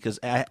base it on, because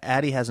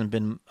Addie hasn't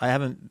been.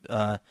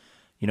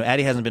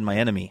 Addie hasn't been my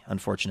enemy,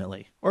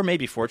 unfortunately, or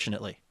maybe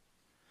fortunately.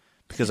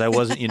 Because I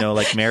wasn't,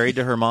 married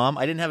to her mom.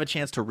 I didn't have a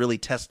chance to really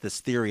test this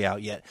theory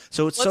out yet.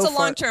 So it's a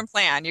long-term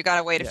plan. You got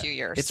to wait a few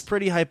years. It's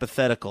pretty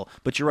hypothetical,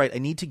 but you're right. I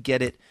need to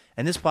get it.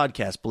 And this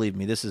podcast, believe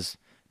me, this is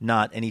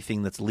not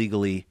anything that's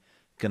legally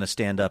going to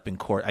stand up in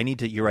court.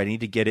 You're right. I need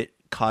to get it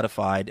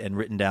codified and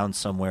written down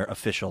somewhere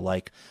official,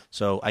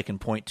 so I can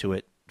point to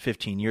it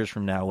 15 years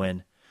from now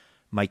when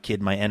My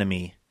Kid, My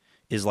Enemy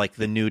is like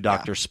the new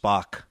Dr.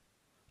 Spock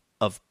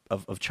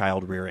of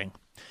child rearing.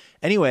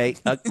 Anyway,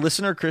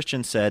 listener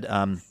Christian said,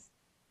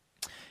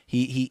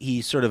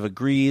 He sort of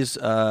agrees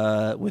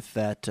with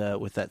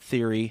that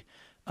theory.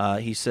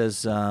 He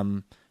says,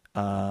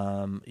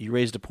 you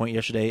raised a point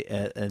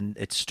yesterday, and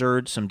it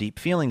stirred some deep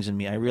feelings in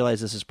me. I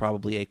realize this is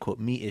probably a, quote,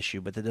 me issue,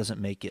 but that doesn't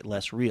make it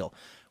less real.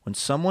 When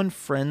someone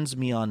friends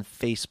me on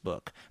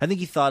Facebook, I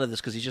think he thought of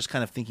this because he's just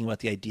kind of thinking about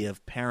the idea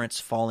of parents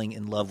falling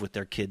in love with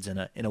their kids in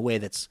a way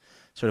that's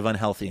sort of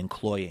unhealthy and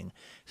cloying.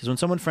 He says, when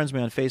someone friends me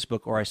on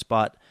Facebook, or I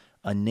spot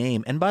a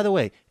name. And by the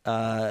way,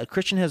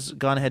 Christian has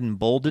gone ahead and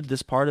bolded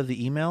this part of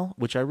the email,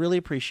 which I really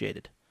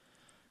appreciated.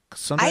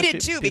 I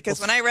did too,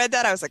 because when I read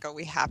that, I was like, oh,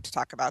 we have to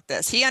talk about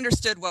this. He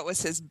understood what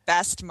was his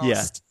best,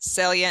 most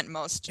salient,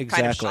 most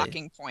kind of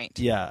shocking point.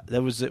 Yeah,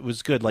 it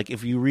was good. Like,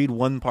 if you read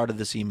one part of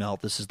this email,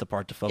 this is the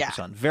part to focus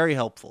on. Very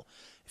helpful.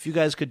 If you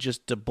guys could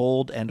just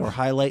bold and or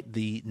highlight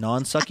the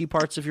non-sucky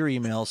parts of your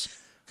emails,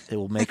 it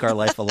will make our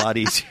life a lot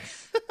easier.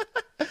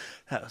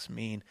 That was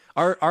mean.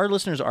 Our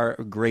listeners are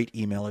great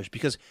emailers,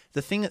 because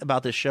the thing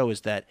about this show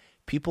is that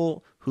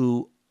people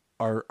who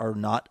are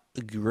not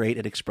great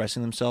at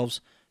expressing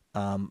themselves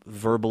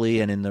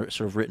verbally and in the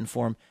sort of written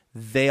form,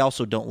 they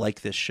also don't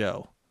like this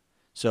show.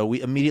 So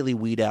we immediately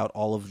weed out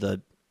all of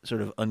the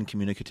sort of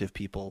uncommunicative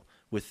people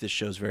with this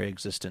show's very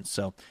existence.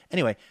 So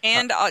anyway.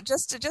 And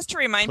just to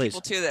remind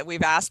people too that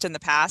we've asked in the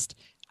past,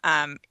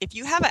 if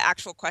you have an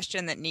actual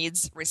question that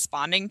needs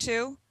responding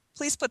to,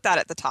 please put that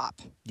at the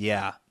top.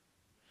 Yeah.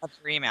 Of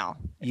your email.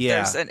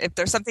 If if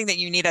there's something that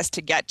you need us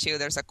to get to,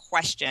 there's a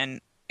question,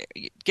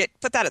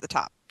 put that at the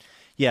top.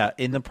 Yeah,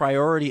 in the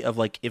priority of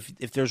like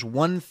if there's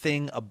one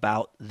thing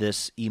about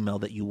this email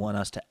that you want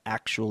us to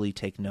actually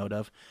take note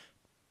of,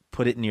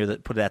 put it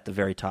at the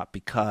very top,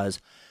 because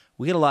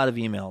we get a lot of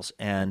emails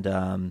and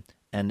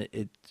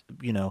it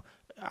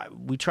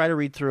we try to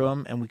read through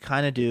them, and we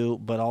kind of do,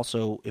 but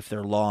also if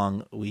they're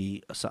long,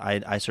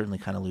 I certainly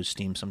kind of lose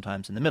steam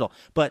sometimes in the middle.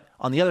 But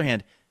on the other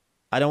hand,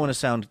 I don't want to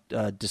sound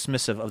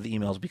dismissive of the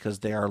emails, because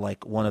they are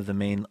like one of the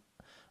main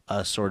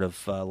sort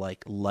of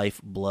like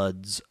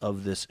lifebloods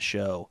of this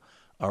show,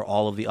 are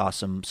all of the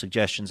awesome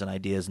suggestions and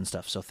ideas and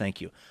stuff. So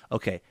thank you.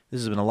 Okay,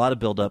 this has been a lot of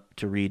build-up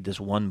to read this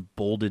one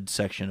bolded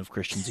section of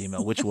Christian's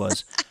email, which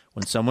was,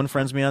 when someone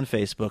friends me on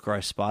Facebook or I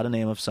spot a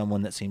name of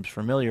someone that seems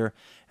familiar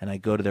and I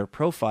go to their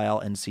profile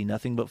and see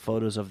nothing but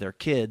photos of their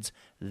kids,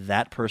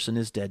 that person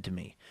is dead to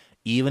me,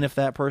 even if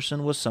that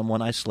person was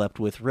someone I slept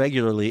with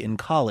regularly in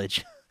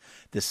college.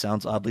 This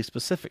sounds oddly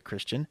specific,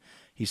 Christian.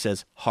 He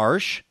says,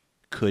 harsh,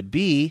 could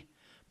be,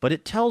 but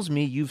it tells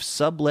me you've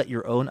sublet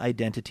your own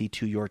identity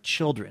to your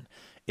children.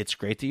 It's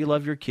great that you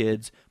love your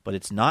kids, but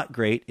it's not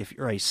great if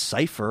you're a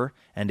cipher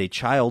and a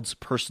child's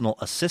personal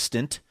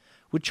assistant.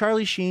 Would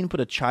Charlie Sheen put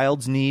a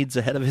child's needs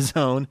ahead of his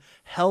own?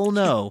 Hell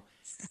no.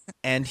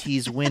 And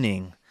he's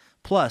winning.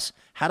 Plus,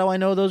 how do I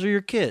know those are your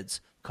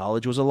kids?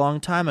 College was a long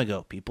time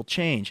ago. People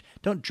change.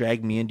 Don't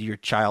drag me into your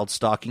child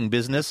stalking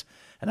business,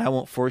 and I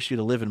won't force you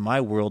to live in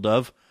my world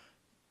of,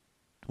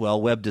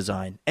 well, web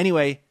design.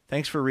 Anyway,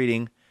 thanks for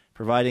reading.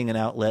 Providing an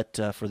outlet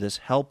for this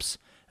helps.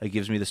 It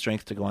gives me the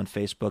strength to go on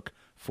Facebook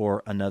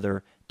for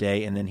another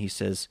day. And then he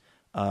says,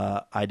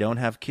 I don't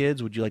have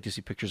kids. Would you like to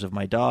see pictures of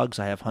my dogs?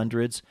 I have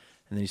hundreds.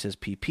 And then he says,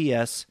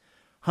 PPS,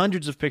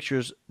 hundreds of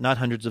pictures, not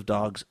hundreds of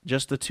dogs,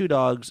 just the 2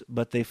 dogs,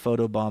 but they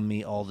photobomb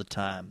me all the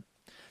time.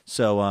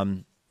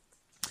 So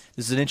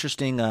this is an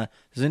interesting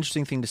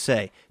thing to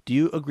say. Do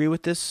you agree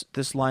with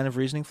this line of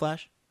reasoning,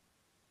 Flash?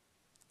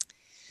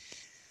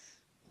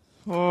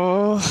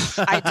 Oh,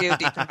 I do,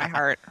 deep in my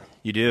heart.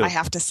 You do? I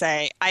have to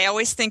say. I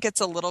always think it's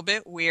a little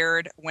bit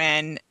weird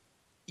when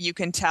you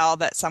can tell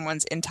that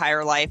someone's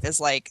entire life is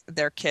like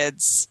their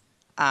kids'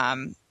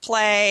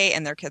 play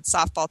and their kids'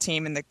 softball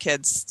team and the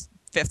kids'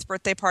 5th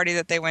birthday party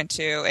that they went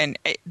to. And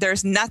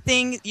there's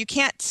nothing, you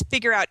can't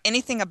figure out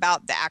anything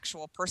about the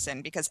actual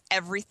person because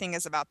everything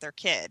is about their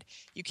kid.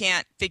 You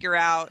can't figure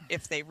out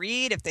if they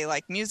read, if they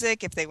like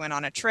music, if they went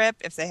on a trip,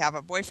 if they have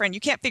a boyfriend. You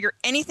can't figure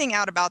anything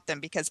out about them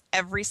because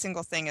every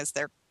single thing is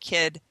their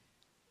kid.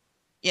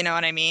 You know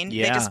what I mean?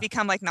 Yeah. They just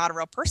become like not a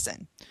real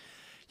person.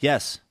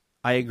 Yes,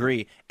 I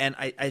agree. And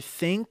I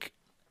think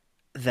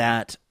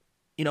that,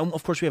 you know,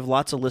 of course we have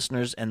lots of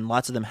listeners and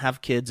lots of them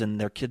have kids and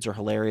their kids are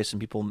hilarious and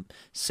people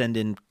send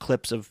in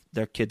clips of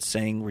their kids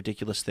saying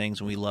ridiculous things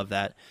and we love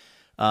that.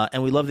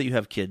 And we love that you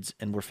have kids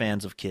and we're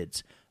fans of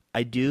kids.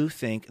 I do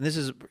think, and this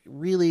is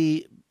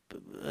really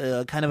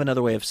kind of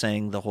another way of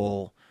saying the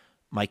whole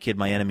my kid,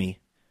 my enemy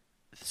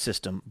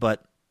system,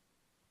 but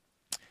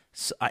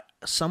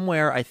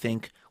somewhere I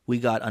think we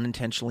got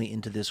unintentionally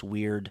into this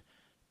weird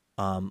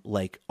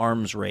like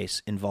arms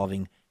race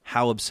involving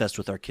how obsessed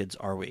with our kids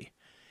are we.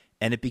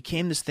 And it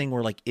became this thing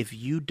where, like, if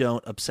you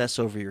don't obsess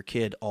over your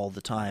kid all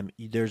the time,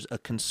 there's a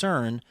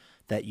concern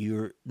that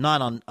you're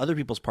not on other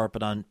people's part,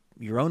 but on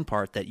your own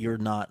part, that you're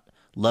not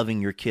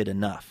loving your kid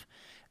enough.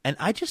 And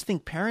I just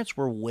think parents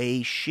were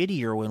way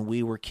shittier when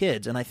we were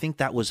kids, and I think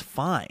that was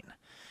fine.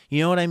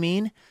 You know what I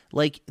mean?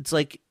 Like, it's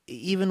like,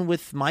 even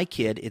with my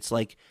kid, it's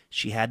like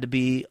she had to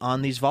be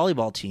on these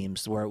volleyball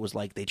teams where it was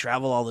like they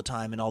travel all the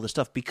time and all this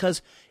stuff.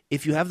 Because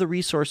if you have the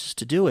resources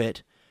to do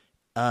it,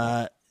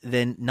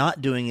 then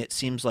not doing it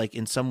seems like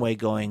in some way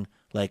going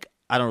like,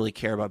 I don't really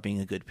care about being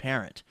a good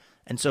parent.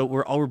 And so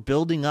we're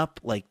building up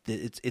like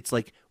it's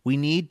like we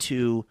need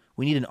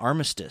an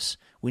armistice.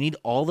 We need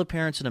all the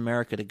parents in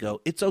America to go,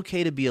 it's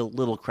okay to be a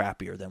little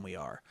crappier than we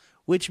are,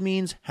 which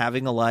means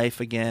having a life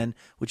again,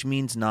 which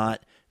means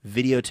not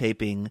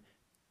videotaping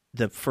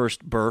the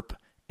first burp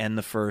and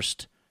the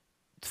first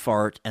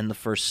fart and the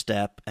first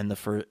step and the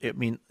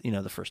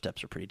first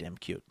steps are pretty damn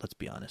cute, let's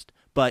be honest.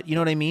 But you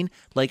know what I mean?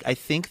 Like, I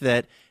think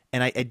that,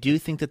 and I do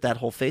think that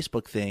whole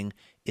Facebook thing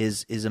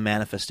is a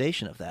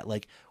manifestation of that.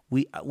 Like,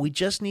 we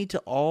just need to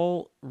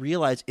all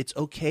realize it's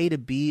okay to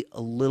be a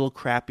little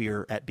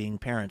crappier at being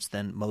parents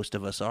than most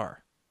of us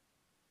are.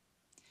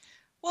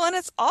 Well, and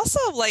it's also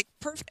like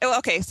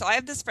okay, so I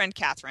have this friend,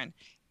 Catherine,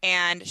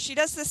 and she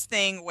does this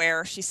thing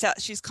where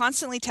she's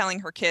constantly telling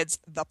her kids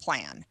the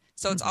plan.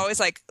 So it's always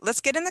like, let's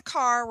get in the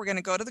car, we're going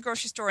to go to the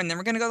grocery store, and then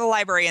we're going to go to the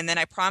library, and then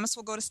I promise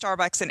we'll go to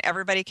Starbucks, and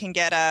everybody can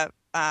get a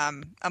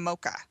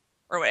mocha.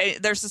 Or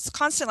there's this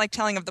constant like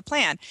telling of the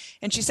plan.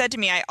 And she said to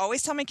me, I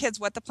always tell my kids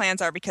what the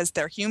plans are because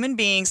they're human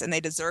beings and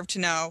they deserve to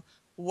know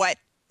what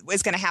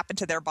is going to happen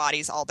to their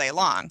bodies all day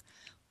long.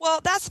 Well,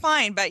 that's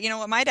fine. But you know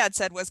what my dad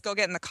said was go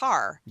get in the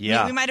car.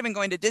 Yeah. We might have been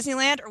going to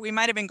Disneyland or we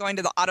might have been going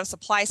to the auto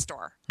supply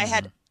store. I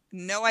had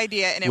no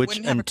idea. And it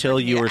wouldn't have until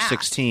you were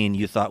 16,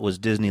 you thought was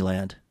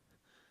Disneyland.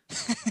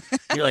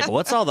 You're like,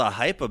 what's all the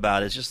hype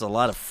about? It's just a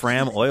lot of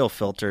Fram oil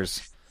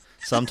filters.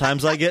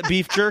 Sometimes I get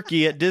beef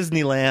jerky at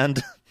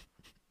Disneyland.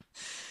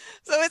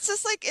 So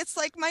it's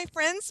like my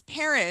friend's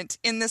parent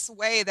in this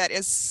way that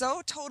is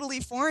so totally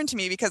foreign to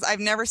me because I've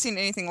never seen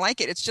anything like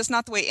it. It's just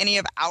not the way any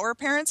of our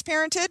parents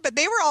parented, but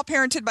they were all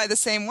parented by the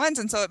same ones,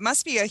 and so it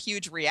must be a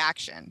huge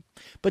reaction.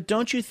 But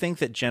don't you think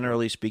that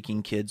generally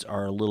speaking, kids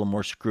are a little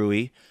more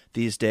screwy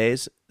these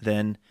days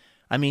than,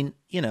 I mean,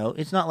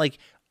 it's not like,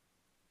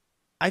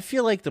 I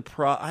feel like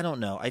I don't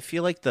know. I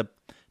feel like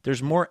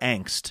there's more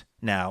angst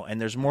now, and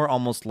there's more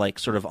almost like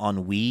sort of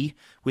ennui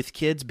with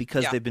kids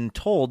because they've been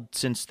told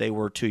since they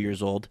were 2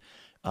 years old,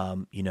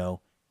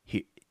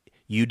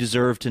 you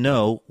deserve to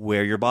know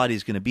where your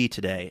body's going to be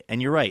today.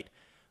 And you're right.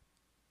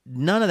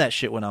 None of that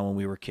shit went on when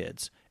we were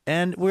kids.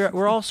 And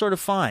we're all sort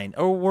of fine,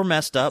 or we're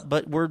messed up,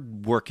 but we're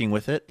working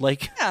with it.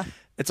 Like,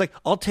 It's like,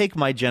 I'll take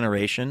my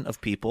generation of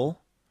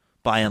people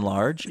by and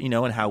large,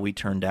 and how we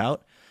turned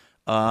out.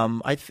 I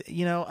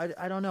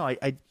don't know.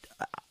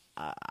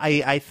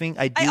 I think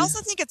I do. I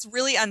also think it's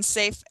really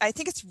unsafe. I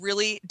think it's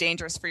really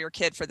dangerous for your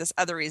kid for this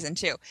other reason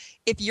too.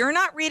 If you're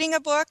not reading a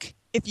book,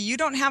 if you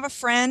don't have a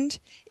friend,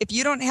 if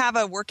you don't have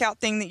a workout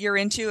thing that you're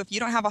into, if you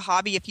don't have a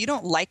hobby, if you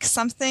don't like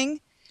something,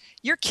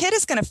 your kid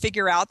is going to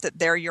figure out that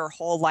they're your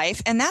whole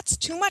life, and that's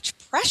too much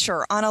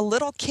pressure on a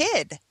little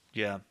kid.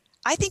 Yeah.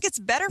 I think it's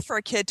better for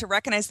a kid to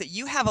recognize that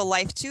you have a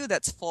life too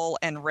that's full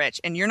and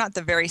rich, and you're not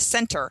the very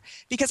center.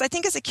 Because I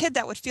think as a kid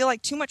that would feel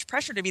like too much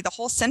pressure to be the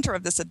whole center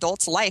of this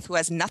adult's life who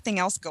has nothing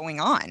else going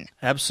on.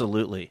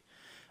 Absolutely.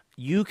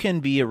 You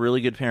can be a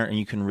really good parent and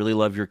you can really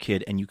love your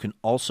kid, and you can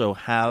also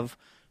have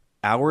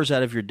hours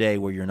out of your day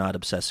where you're not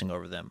obsessing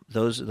over them.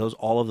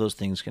 All of those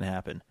things can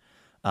happen.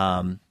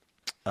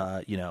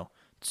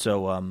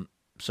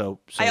 So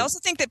I also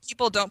think that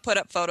people don't put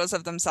up photos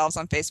of themselves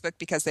on Facebook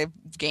because they've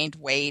gained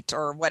weight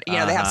or what, they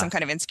have some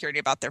kind of insecurity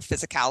about their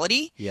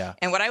physicality. Yeah.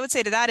 And what I would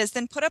say to that is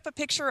then put up a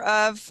picture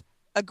of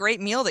a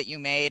great meal that you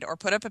made, or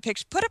put up a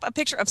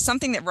picture of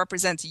something that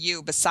represents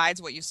you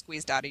besides what you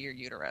squeezed out of your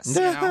uterus.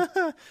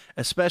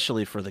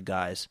 Especially for the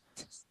guys,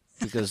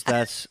 because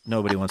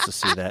nobody wants to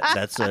see that.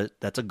 That's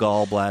a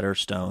gallbladder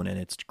stone, and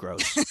it's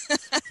gross.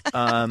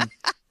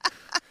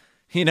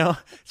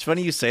 It's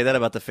funny you say that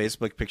about the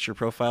Facebook picture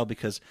profile,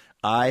 because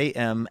I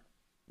am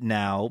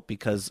now,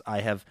 because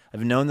I've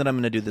known that I'm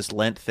going to do this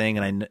Lent thing,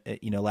 and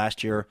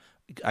last year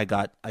I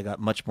got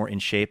much more in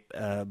shape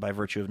by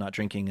virtue of not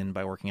drinking and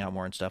by working out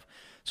more and stuff.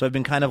 So I've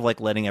been kind of like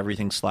letting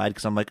everything slide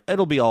because I'm like,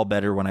 it'll be all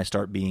better when I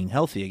start being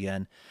healthy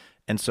again.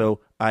 And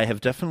so I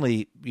have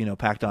definitely,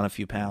 packed on a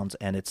few pounds,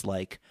 and it's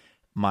like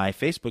my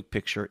Facebook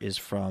picture is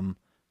from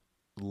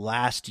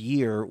last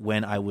year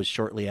when I was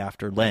shortly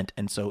after Lent,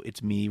 and so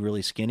it's me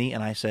really skinny,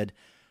 and I said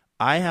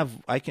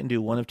I can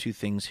do one of two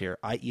things here.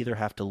 I either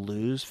have to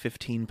lose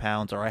 15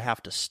 pounds or I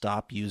have to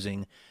stop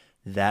using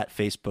that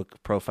Facebook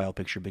profile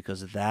picture,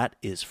 because that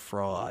is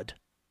fraud.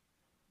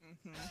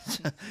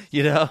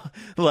 Yep,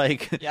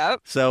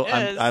 so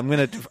I'm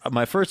gonna,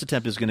 my first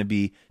attempt is going to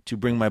be to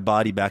bring my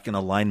body back in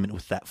alignment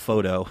with that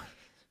photo.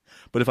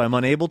 But if I'm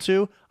unable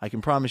to, I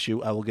can promise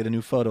you I will get a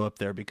new photo up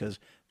there, because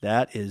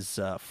that is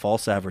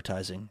false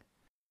advertising.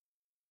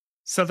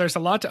 So there's a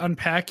lot to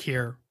unpack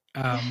here.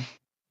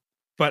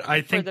 But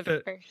I think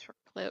very short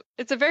clip.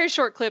 It's a very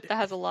short clip that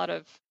has a lot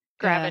of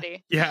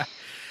gravity. Yeah.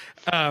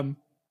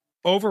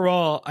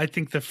 Overall, I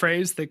think the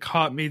phrase that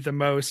caught me the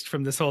most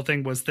from this whole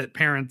thing was that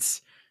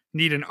parents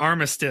need an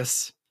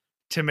armistice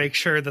to make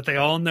sure that they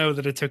all know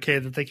that it's okay,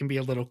 that they can be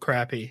a little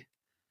crappy.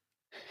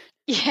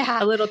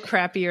 Yeah. A little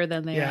crappier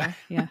than they are.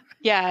 Yeah.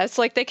 Yeah. It's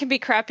like they can be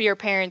crappier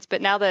parents,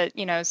 but now that,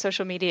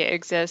 social media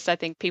exists, I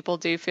think people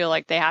do feel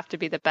like they have to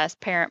be the best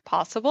parent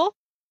possible.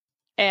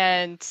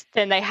 And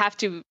then they have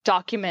to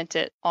document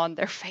it on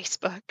their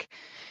Facebook.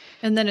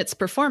 And then it's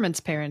performance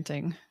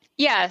parenting.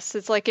 Yes.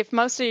 It's like if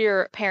most of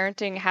your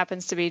parenting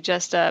happens to be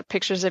just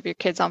pictures of your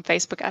kids on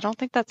Facebook, I don't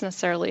think that's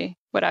necessarily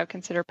what I would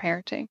consider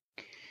parenting.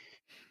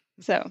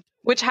 So,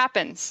 which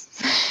happens.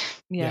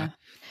 Yeah.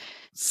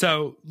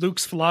 So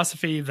Luke's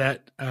philosophy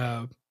that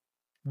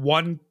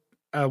one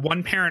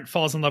parent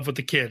falls in love with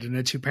the kid in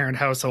a two-parent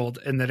household,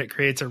 and that it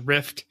creates a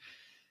rift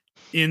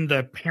in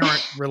the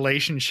parent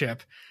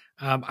relationship.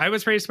 I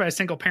was raised by a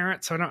single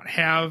parent, so I don't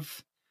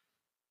have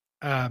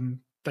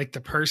like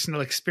the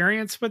personal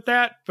experience with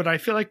that, but I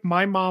feel like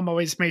my mom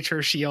always made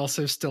sure she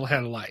also still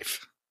had a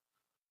life.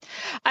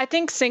 I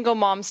think single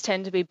moms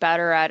tend to be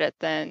better at it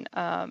than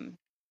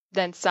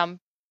some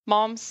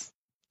moms,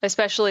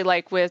 especially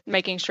like with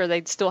making sure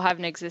they still have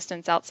an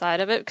existence outside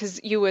of it, because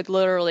you would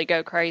literally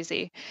go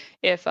crazy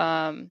if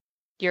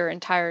your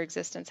entire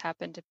existence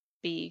happened to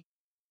be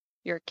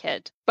your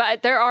kid.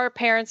 But there are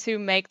parents who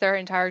make their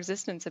entire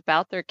existence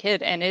about their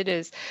kid, and it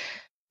is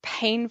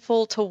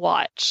painful to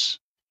watch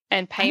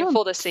and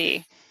painful to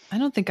see. I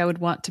don't think I would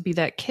want to be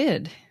that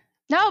kid.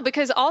 No,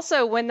 because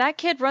also when that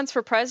kid runs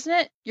for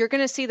president, you're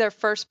going to see their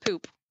first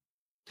poop.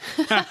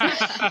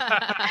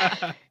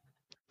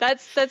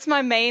 That's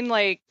my main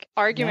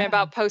argument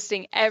about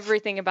posting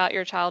everything about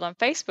your child on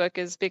Facebook,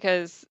 is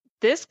because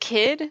this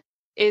kid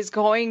is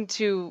going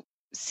to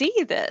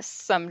see this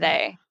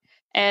someday.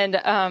 And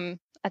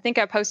I think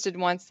I posted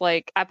once,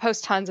 I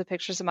post tons of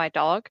pictures of my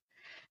dog,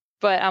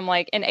 But I'm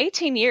like, in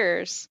 18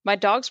 years, my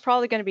dog's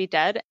probably going to be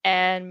dead,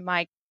 and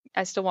I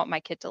still want my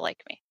kid to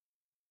like me.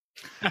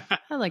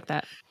 I like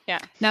that. Yeah.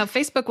 Now,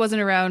 Facebook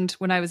wasn't around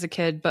when I was a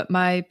kid, but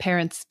my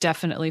parents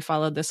definitely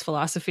followed this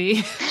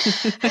philosophy.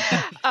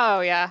 Oh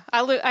yeah,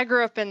 I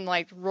grew up in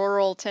like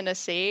rural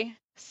Tennessee,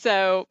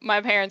 so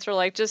my parents were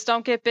like, just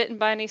don't get bitten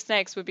by any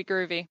snakes would be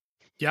groovy.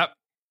 Yep.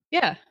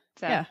 Yeah.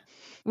 So, Yeah.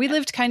 We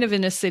lived kind of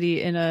in a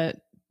city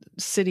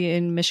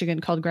in Michigan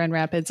called Grand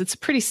Rapids. It's a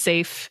pretty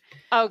safe,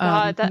 Oh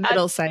God,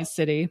 middle-sized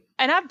city.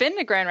 And I've been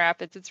to Grand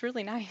Rapids. It's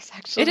really nice,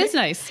 actually. It is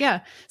nice,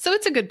 yeah. So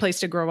it's a good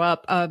place to grow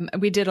up.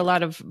 We did a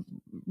lot of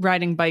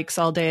riding bikes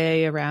all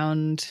day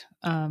around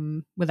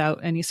without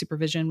any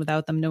supervision,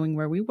 without them knowing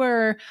where we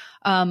were.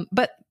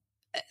 But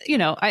you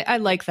know, I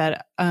like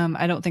that.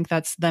 I don't think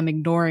that's them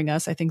ignoring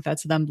us. I think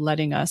that's them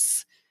letting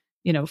us,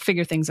 you know,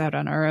 figure things out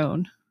on our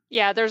own.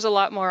 Yeah, there's a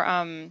lot more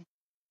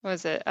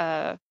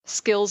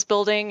skills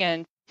building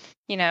and,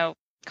 you know,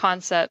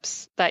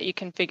 concepts that you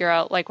can figure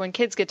out. Like when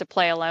kids get to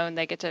play alone,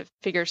 they get to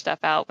figure stuff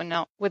out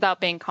without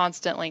being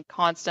constantly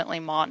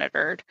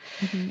monitored.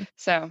 Mm-hmm.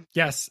 So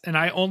yes, and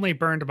I only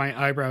burned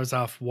my eyebrows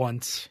off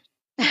once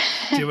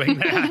doing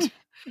that.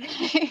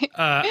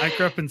 I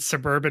grew up in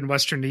suburban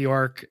Western New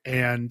York,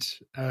 and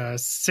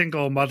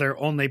single mother,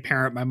 only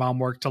parent. My mom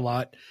worked a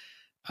lot.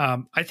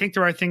 I think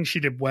there are things she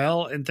did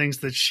well and things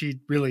that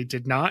she really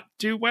did not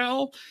do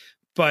well.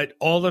 But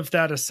all of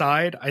that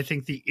aside, I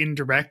think the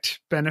indirect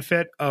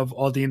benefit of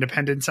all the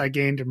independence I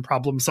gained and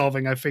problem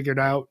solving I figured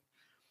out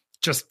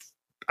just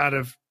out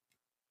of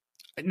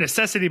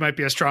necessity might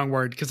be a strong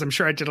word, because I'm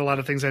sure I did a lot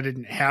of things I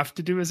didn't have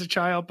to do as a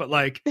child, but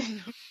like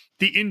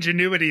the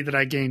ingenuity that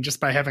I gained just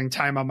by having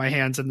time on my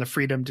hands and the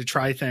freedom to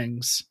try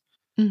things.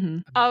 Mm-hmm.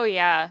 Oh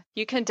yeah,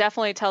 you can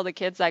definitely tell the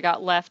kids I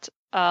got left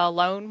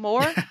alone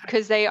more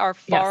because they are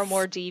far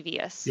more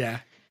devious. Yeah.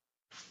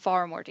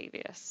 Far more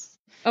devious.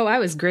 Oh, I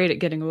was great at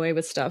getting away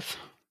with stuff.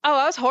 Oh,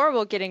 I was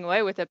horrible getting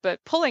away with it, but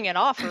pulling it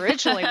off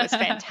originally was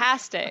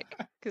fantastic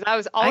because I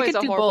was always a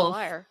horrible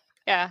liar.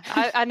 Yeah,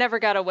 I never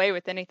got away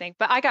with anything,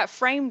 but I got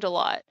framed a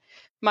lot.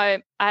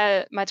 My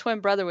twin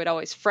brother would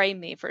always frame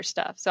me for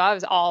stuff, so I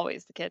was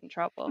always the kid in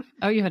trouble.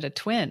 Oh, you had a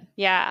twin.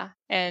 Yeah,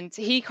 and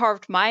he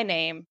carved my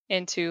name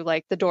into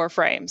like the door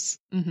frames,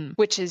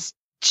 which is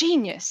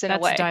genius in a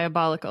way. That's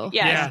diabolical.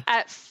 Yes, Yeah.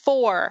 At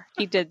 4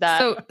 he did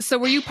that. So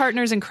were you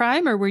partners in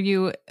crime, or were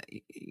you,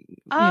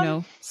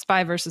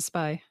 spy versus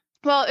spy?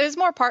 Well, it was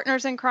more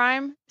partners in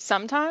crime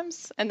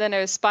sometimes, and then it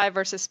was spy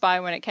versus spy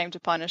when it came to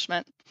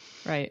punishment.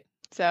 Right.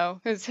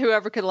 So it was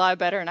whoever could lie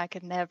better, and I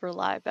could never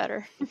lie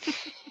better.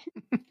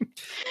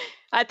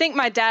 I think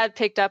my dad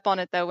picked up on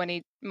it though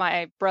when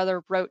my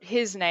brother wrote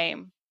his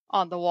name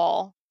on the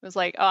wall. It was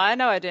like, oh, I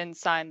know I didn't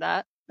sign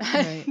that.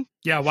 Right.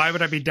 Yeah, why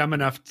would I be dumb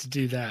enough to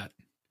do that?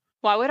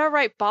 Why would I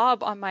write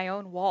Bob on my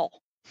own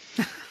wall?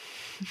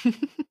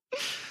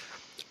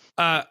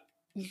 I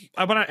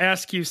want to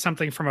ask you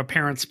something from a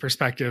parent's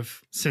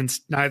perspective,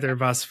 since neither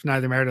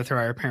Meredith or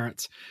I are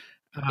parents.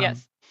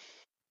 Yes.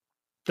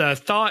 The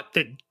thought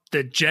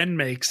that Jen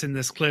makes in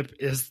this clip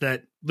is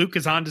that Luke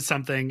is onto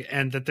something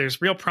and that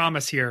there's real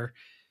promise here.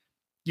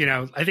 You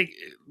know, I think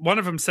one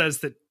of them says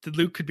that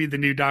Luke could be the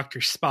new Dr.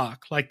 Spock.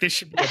 Like, this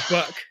should be a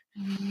book.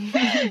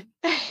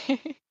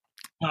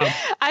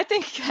 I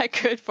think that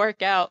could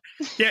work out.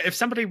 Yeah, if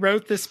somebody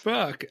wrote this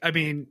book, I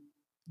mean,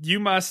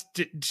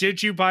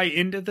 did you buy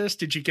into this?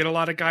 Did you get a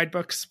lot of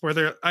guidebooks? Were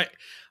there?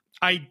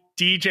 I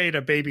DJ'd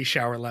a baby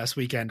shower last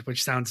weekend,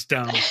 which sounds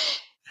dumb,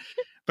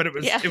 but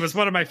it was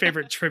one of my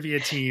favorite trivia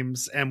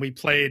teams, and we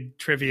played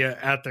trivia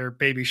at their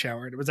baby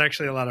shower. And it was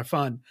actually a lot of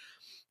fun.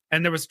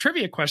 And there was a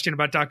trivia question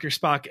about Dr.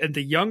 Spock, and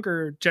the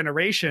younger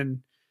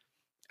generation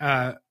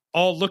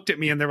all looked at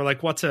me and they were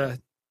like, "What's a?"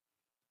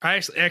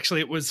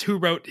 Actually, it was who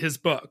wrote his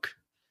book.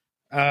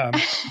 What?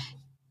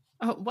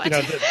 You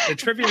know, the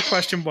trivia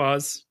question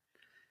was,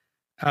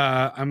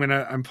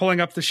 I'm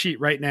pulling up the sheet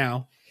right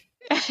now.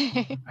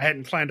 I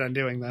hadn't planned on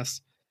doing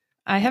this.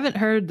 I haven't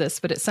heard this,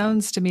 but it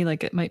sounds to me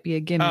like it might be a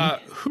gimme.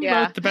 Who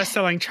wrote the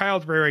best-selling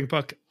child rearing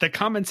book, The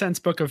Common Sense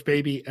Book of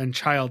Baby and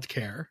Child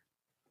Care?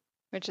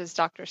 Which is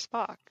Dr.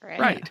 Spock, right?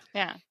 Right.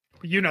 Yeah.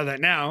 You know that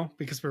now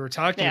because we were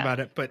talking about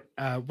it. But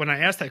when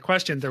I asked that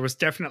question, there was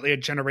definitely a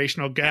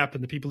generational gap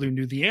in the people who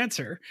knew the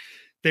answer.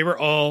 They were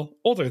all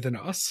older than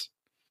us.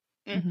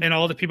 Mm-hmm. And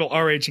all the people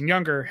our age and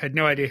younger had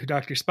no idea who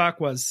Dr. Spock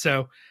was.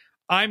 So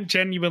I'm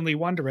genuinely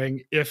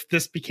wondering if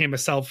this became a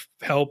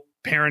self-help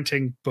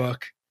parenting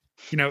book.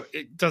 You know,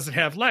 does it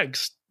have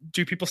legs?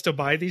 Do people still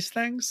buy these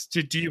things?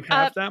 Do you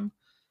have them?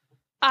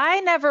 I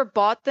never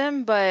bought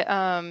them, but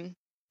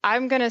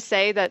I'm going to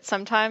say that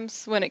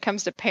sometimes when it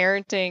comes to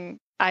parenting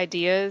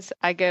ideas,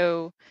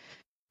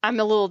 I'm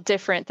a little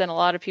different than a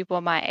lot of people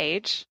my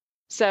age.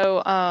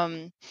 So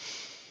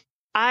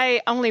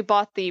I only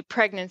bought the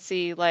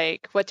pregnancy,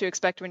 like what to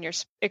expect when you're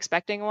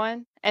expecting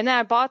one. And then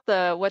I bought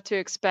the what to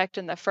expect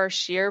in the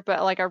first year,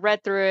 but like I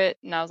read through it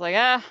and I was like,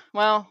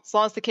 well, as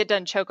long as the kid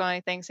doesn't choke on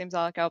anything, seems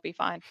like I'll be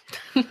fine.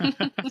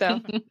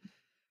 So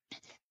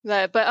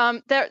But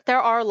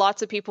there are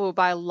lots of people who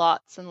buy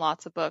lots and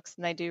lots of books,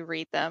 and they do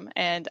read them.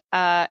 And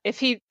if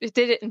he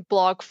did it in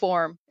blog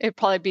form, it'd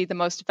probably be the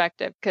most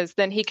effective, because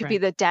then he could be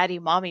Right. the daddy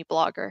mommy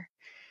blogger.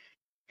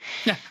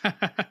 So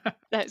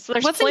there's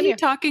Wasn't plenty he of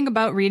talking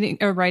about reading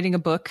or writing a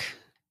book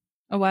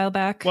a while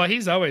back? Well,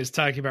 he's always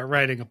talking about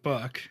writing a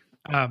book.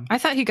 I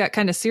thought he got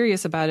kind of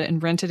serious about it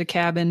and rented a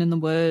cabin in the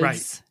woods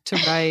Right. to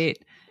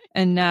write.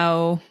 And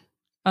now,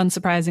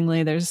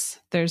 unsurprisingly,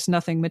 there's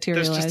nothing There's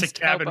materialized. just a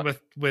cabin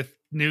but- with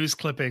news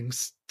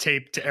clippings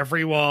taped to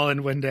every wall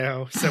and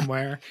window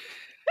somewhere.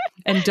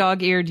 And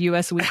dog-eared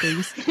U.S.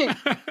 weeklies.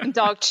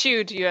 dog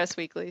chewed U.S.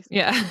 weeklies.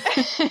 Yeah.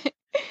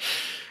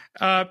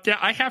 Yeah,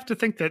 I have to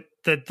think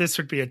that this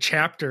would be a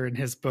chapter in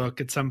his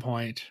book at some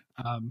point.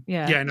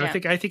 Yeah. Yeah, no,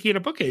 Yeah. I think he had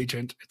a book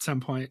agent at some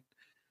point.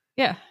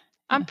 Yeah.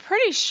 I'm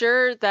pretty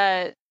sure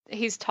that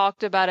he's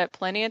talked about it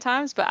plenty of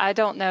times, but I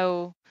don't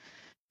know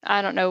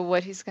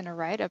what he's going to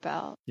write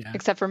about, Yeah.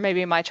 except for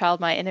maybe My Child,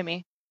 My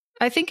Enemy.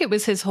 I think it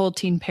was his whole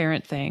teen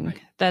parent thing.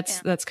 Right.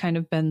 That's kind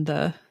of been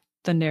the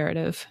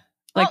narrative.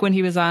 Like Well- when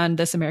he was on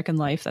This American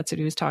Life, that's what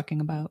he was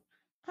talking about.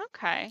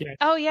 Okay. Yeah.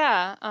 Oh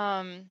yeah.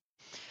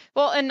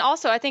 Well, and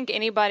also I think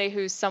anybody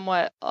who's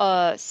somewhat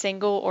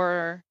single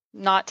or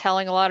not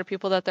telling a lot of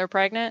people that they're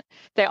pregnant,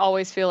 they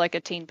always feel like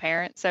a teen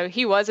parent. So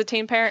he was a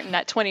teen parent, and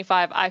at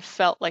 25, I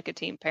felt like a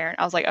teen parent.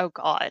 I was like, oh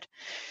God,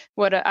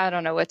 I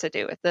don't know what to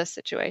do with this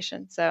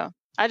situation. So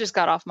I just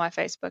got off my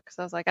Facebook because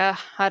I was like,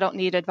 I don't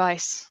need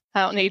advice.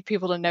 I don't need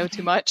people to know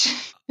too much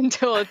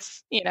until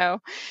it's,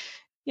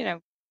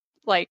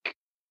 like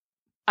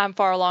I'm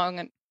far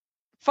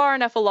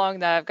enough along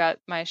that I've got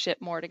my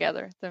shit more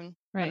together than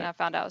when Right. I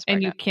found out I was And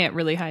pregnant. you can't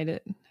really hide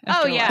it. Oh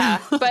after a yeah,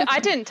 while. but I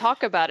didn't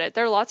talk about it.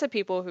 There are lots of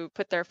people who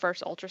put their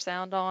first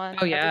ultrasound on.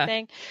 Oh, and yeah.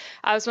 everything.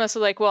 I was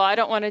mostly like, well, I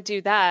don't want to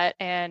do that,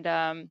 and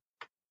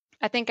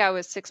I think I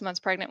was 6 months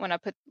pregnant when I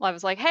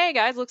was like, hey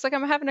guys, looks like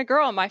I'm having a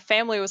girl, and my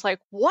family was like,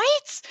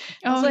 what?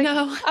 I was Oh like,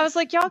 no. I was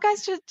like, y'all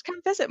guys should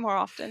come visit more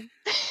often.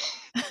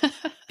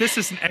 This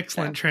is an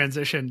excellent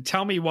transition.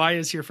 Tell me, why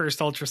is your first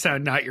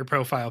ultrasound not your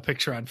profile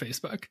picture on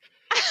Facebook?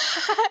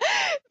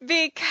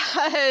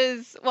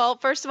 Because, well,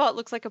 first of all, it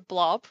looks like a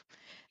blob.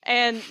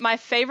 And my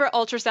favorite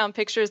ultrasound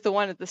picture is the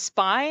one at the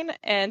spine.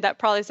 And that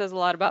probably says a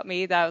lot about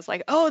me, that I was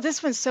like, oh,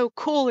 this one's so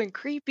cool and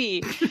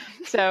creepy.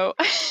 So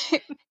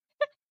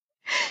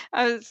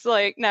I was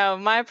like, no,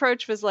 my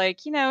approach was like,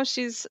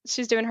 she's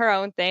doing her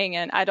own thing,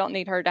 and I don't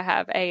need her to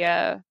have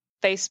a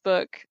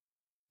Facebook,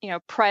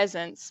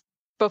 presence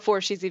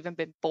before she's even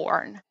been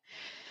born.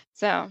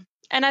 So,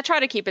 and I try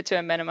to keep it to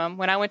a minimum.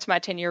 When I went to my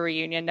 10-year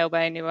reunion,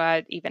 nobody knew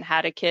I'd even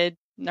had a kid.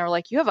 And they're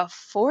like, you have a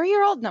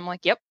 4-year-old? And I'm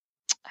like, yep,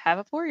 I have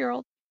a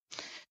 4-year-old.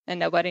 And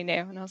nobody knew.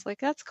 And I was like,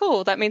 that's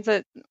cool. That means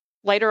that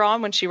later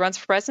on, when she runs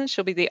for president,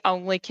 she'll be the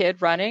only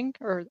kid running,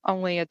 or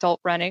only adult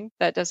running,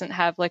 that doesn't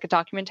have like a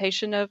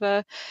documentation of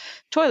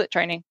toilet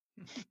training.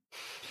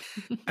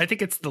 I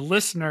think it's the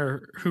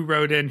listener who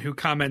wrote in who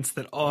comments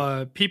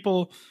that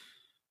people,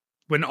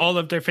 when all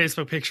of their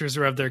Facebook pictures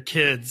are of their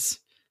kids,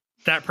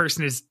 that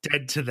person is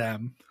dead to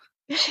them.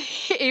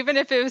 Even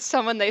if it was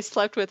someone they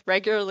slept with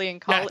regularly in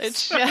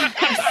college.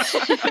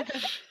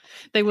 Yes.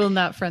 They will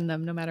not friend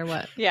them no matter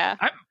what. Yeah.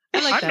 I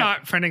like I'm that.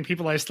 not friending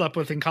people I slept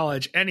with in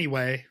college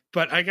anyway,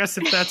 but I guess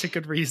if that's a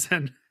good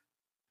reason.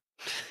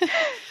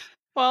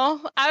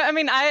 Well, I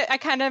mean, I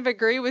kind of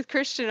agree with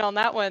Christian on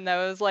that one,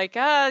 though. It was like,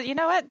 you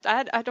know what?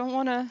 I don't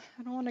want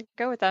to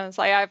go with that. It's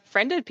like, I've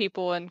friended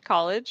people in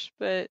college,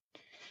 but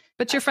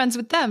But you're friends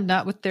with them,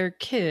 not with their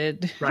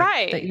kid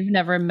right. that you've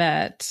never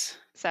met.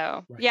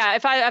 So Right. yeah,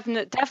 if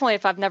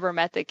I've never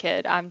met the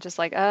kid, I'm just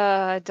like,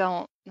 I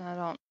don't,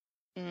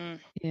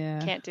 Yeah.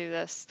 can't do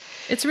this.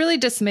 It's really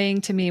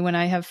dismaying to me when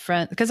I have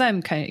friends, because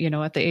I'm kind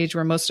of, at the age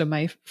where most of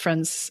my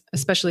friends,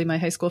 especially my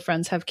high school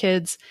friends, have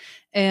kids.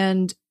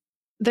 And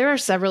there are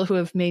several who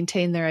have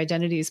maintained their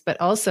identities, but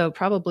also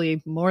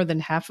probably more than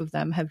half of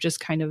them have just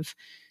kind of,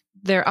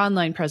 their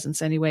online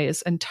presence anyway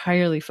is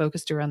entirely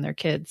focused around their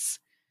kids.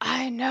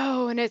 I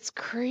know, and it's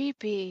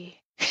creepy.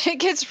 It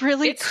gets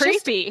really It's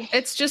creepy.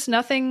 It's just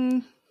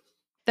nothing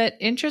that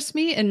interests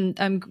me. And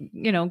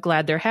I'm,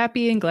 glad they're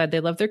happy and glad they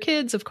love their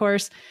kids, of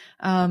course.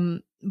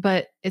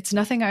 But it's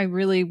nothing I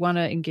really want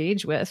to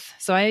engage with.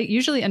 So I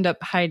usually end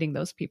up hiding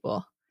those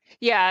people.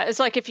 Yeah, it's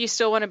like if you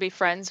still want to be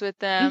friends with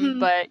them, Mhm.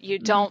 but you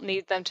don't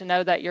need them to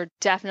know that you're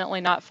definitely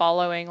not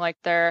following like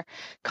their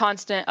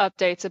constant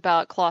updates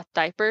about cloth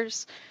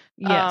diapers.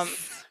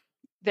 Yes.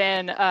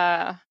 Then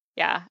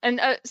yeah, and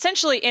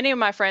essentially any of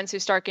my friends who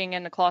start getting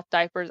into cloth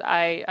diapers,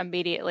 I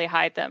immediately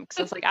hide them because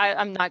I was like,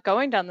 I'm not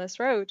going down this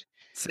road.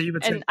 So you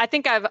would say, And I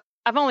think I've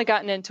only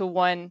gotten into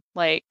one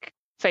like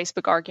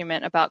Facebook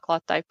argument about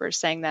cloth diapers,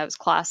 saying that it was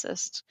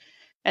classist,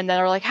 and then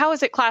they're like, how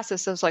is it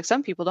classist? I was like,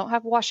 some people don't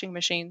have washing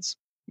machines.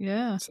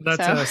 Yeah. so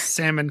that's so- a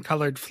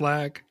salmon-colored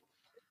flag.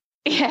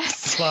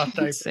 Yes. Cloth I'd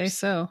diapers. say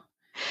so.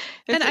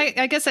 It's- And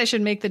I guess I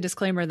should make the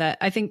disclaimer that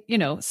I think,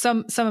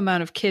 some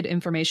amount of kid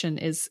information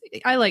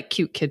I like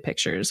cute kid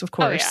pictures, of Oh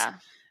course. yeah,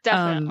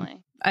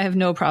 definitely. I have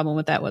no problem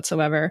with that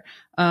whatsoever.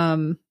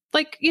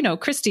 like, you know,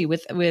 Christy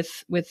with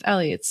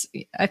Ellie,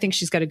 I think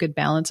she's got a good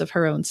balance of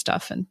her own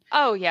stuff and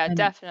Oh yeah, and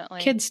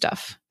definitely. kid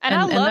stuff. And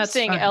I love that's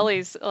seeing fun.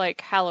 Ellie's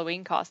like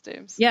Halloween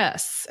costumes.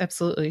 Yes,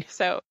 absolutely.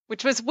 So,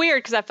 which was weird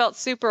because I felt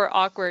super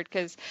awkward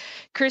because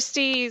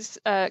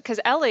because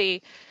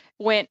Ellie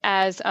went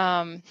as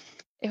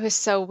it was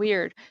so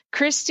weird.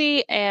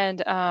 Christy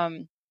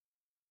and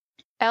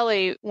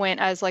Ellie went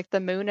as like the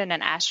moon and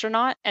an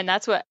astronaut, and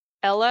that's what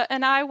Ella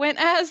and I went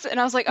as. And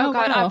I was like, oh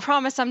God, wow. I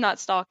promise I'm not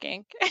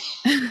stalking.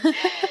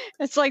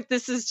 It's like,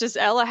 this is just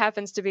Ella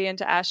happens to be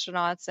into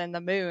astronauts and the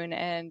moon.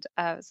 And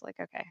I was like,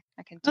 okay,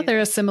 I can do They're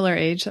a this. similar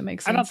age. That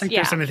makes sense. I don't think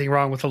there's anything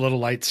wrong with a little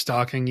light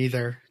stalking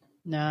either.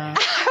 No,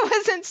 I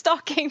wasn't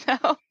stalking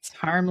though. it's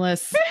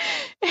harmless.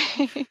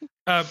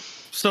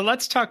 So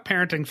let's talk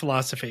parenting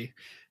philosophy.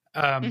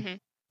 Mhm.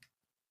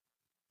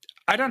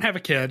 I don't have a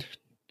kid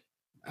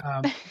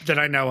that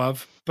I know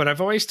of, but I've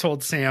always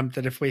told Sam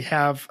that if we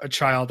have a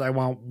child, I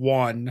want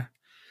one,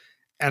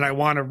 and I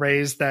want to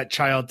raise that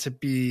child to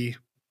be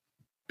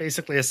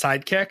basically a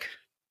sidekick.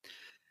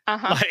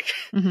 Uh-huh. Like,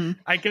 Mhm.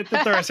 I get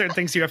that there are certain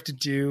things you have to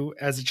do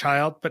as a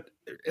child, but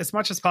as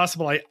much as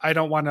possible, I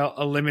don't want to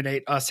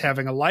eliminate us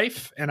having a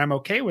life, and I'm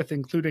okay with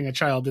including a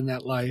child in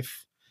that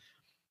life.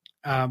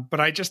 But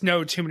I just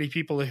know too many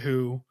people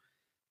who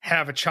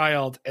have a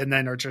child and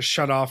then are just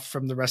shut off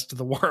from the rest of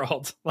the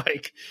world.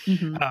 Like,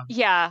 Mhm.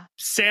 Yeah.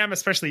 Sam,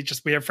 especially,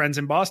 just we have friends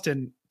in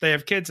Boston, they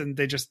have kids and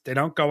they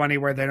don't go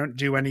anywhere. They don't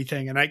do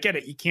anything. And I get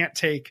it. You can't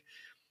take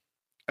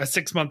a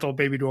 6-month-old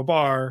baby to a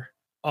bar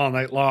all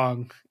night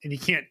long, and you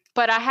can't.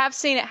 But I have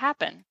seen it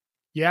happen.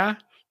 Yeah.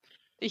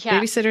 Yeah.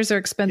 Babysitters are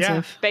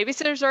expensive.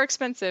 Babysitters are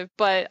expensive,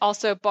 but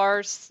also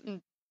bars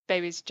and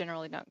babies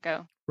generally don't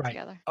go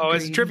together. Oh,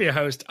 as a Agreed. trivia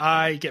host,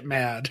 I get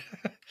mad.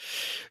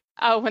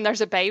 Oh, when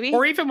there's a baby?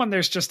 Or even when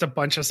there's just a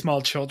bunch of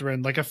small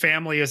children, like a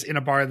family is in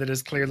a bar that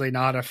is clearly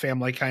not a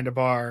family kind of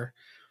bar.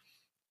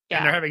 Yeah.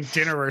 And they're having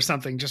dinner or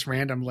something just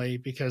randomly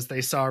because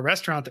they saw a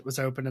restaurant that was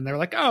open and they're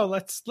like, oh,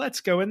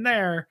 let's go in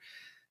there.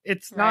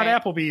 It's not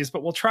Right. Applebee's,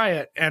 but we'll try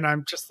it. And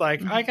I'm just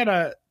like, I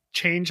gotta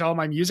change all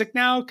my music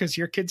now because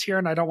your kid's here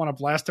and I don't want to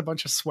blast a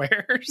bunch of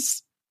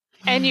swears.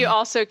 And you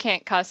also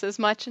can't cuss as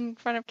much in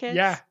front of kids.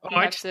 Yeah. You Oh,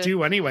 I have just to-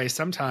 do anyway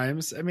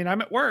sometimes. I mean, I'm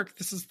at work.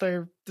 This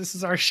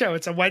is our show.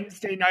 It's a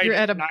Wednesday night. You're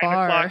at a 9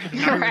 bar. o'clock at an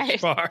Irish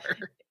Right. bar.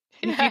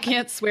 If you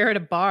can't swear at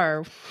a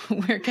bar,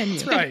 where can you?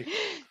 That's right.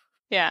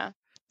 Yeah.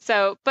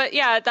 So, but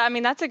yeah, I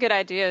mean, that's a good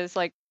idea, is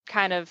like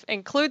kind of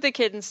include the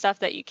kid and stuff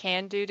that you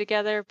can do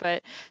together.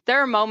 But there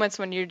are moments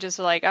when you're just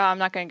like, oh, I'm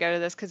not going to go to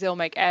this because it'll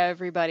make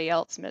everybody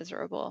else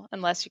miserable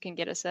unless you can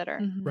get a sitter.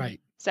 Mhm. Right.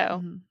 So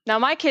Mhm. now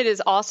my kid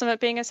is awesome at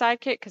being a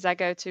sidekick because I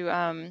go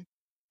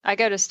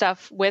to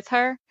stuff with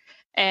her,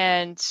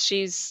 and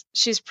she's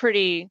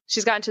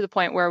gotten to the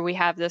point where we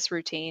have this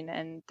routine,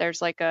 and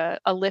there's like a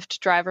Lyft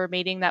driver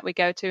meeting that we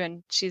go to,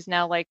 and she's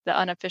now like the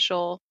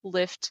unofficial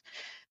Lyft,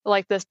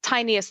 like the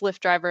tiniest Lyft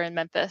driver in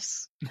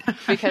Memphis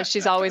because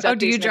she's always Oh, at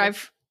do you these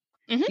meetings.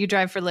 drive? Mhm. You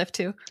drive for Lyft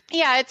too?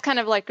 Yeah, it's kind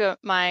of like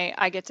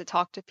I get to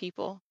talk to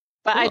people,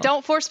 but I Cool.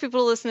 don't force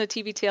people to listen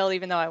to TBTL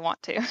even though I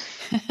want to.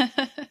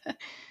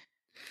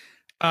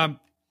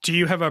 Do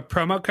you have a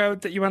promo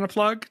code that you want to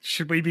plug?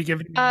 Should we be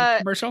giving you a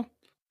commercial?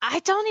 I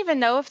don't even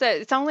know if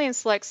it's only in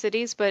select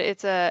cities, but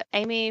it's a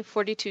Amy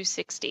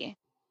 4260.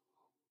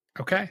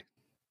 Okay.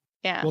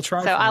 Yeah. We'll try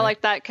So for I it.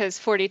 like that because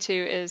 42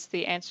 is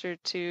the answer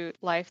to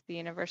life, the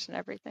universe, and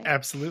everything.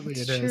 Absolutely,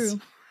 It's it is.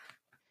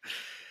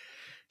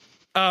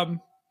 true.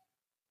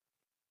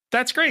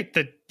 That's great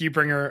that you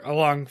bring her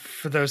along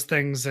for those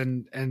things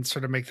and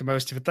sort of make the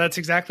most of it. That's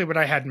exactly what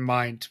I had in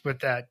mind with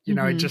that. You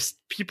know, it Mhm. just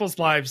people's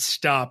lives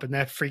stop, and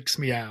that freaks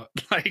me out.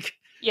 Like,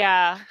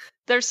 Yeah.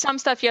 There's some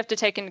stuff you have to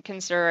take into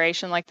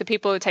consideration, like the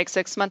people who take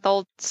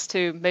 6-month-olds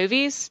to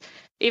movies.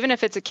 Even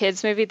if it's a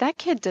kid's movie, that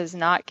kid does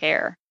not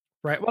care.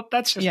 right? Well,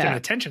 that's just Yeah. an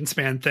attention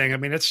span thing. I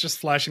mean, it's just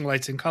flashing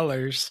lights and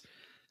colors.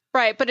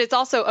 Right. But it's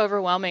also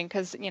overwhelming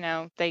because,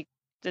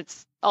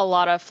 it's a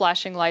lot of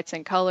flashing lights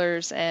and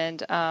colors, and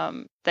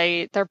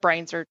their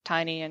brains are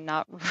tiny and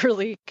not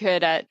really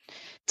good at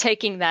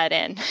taking that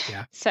in.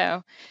 Yeah.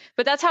 So,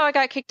 but that's how I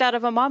got kicked out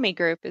of a mommy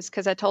group, is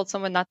because I told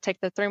someone not to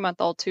take the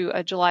 3-month-old to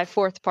a July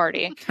 4th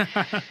party.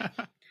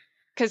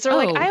 Because they're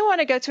like, Oh. I want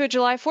to go to a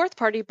July 4th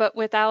party, but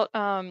without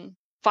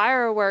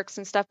fireworks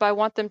and stuff, but I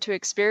want them to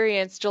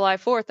experience July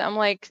 4th. I'm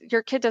like,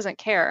 your kid doesn't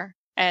care.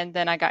 And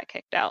then I got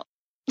kicked out.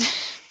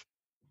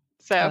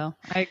 So Well,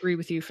 I agree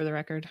with you for the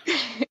record.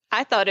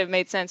 I thought it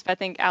made sense, but I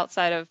think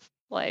outside of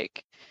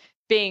like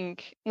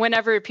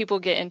whenever people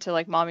get into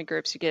like mommy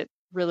groups, you get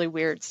really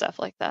weird stuff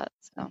like that.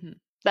 So Mhm.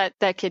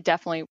 that kid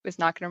definitely is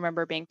not going to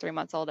remember being 3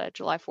 months old at a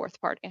July 4th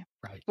party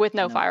Right. with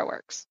no No.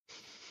 fireworks.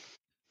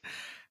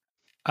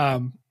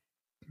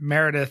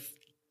 Meredith,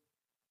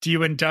 do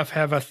you and Duff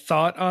have a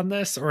thought on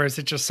this, or is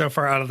it just so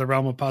far out of the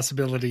realm of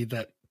possibility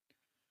that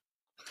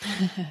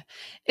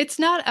It's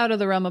not out of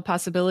the realm of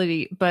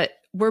possibility, but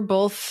we're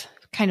both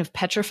kind of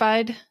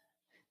petrified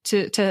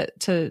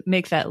to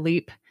make that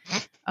leap.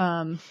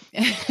 And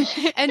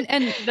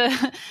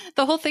the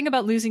whole thing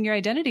about losing your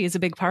identity is a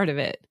big part of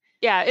it.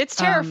 Yeah, it's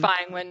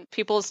terrifying when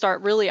people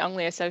start really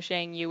only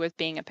associating you with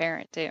being a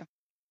parent too.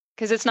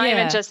 Because it's not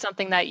even just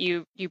something that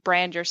you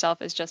brand yourself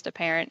as just a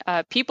parent.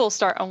 People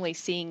start only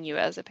seeing you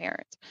as a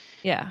parent.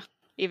 Yeah.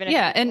 Even if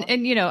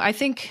and you know, I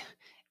think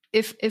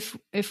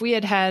if we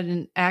had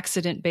an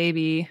accident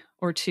baby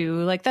or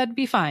two, like that'd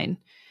be fine.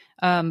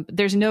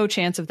 There's no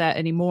chance of that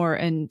anymore.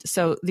 And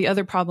so the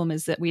other problem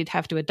is that we'd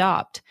have to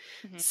adopt.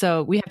 Mm-hmm.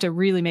 So we have to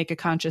really make a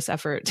conscious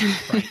effort.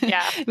 Right.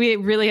 Yeah. We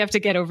really have to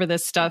get over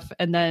this stuff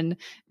and then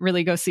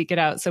really go seek it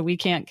out. So we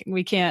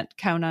can't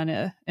count on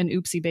an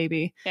oopsie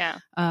baby. Yeah.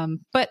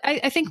 But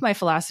I think my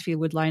philosophy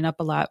would line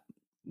up a lot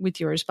with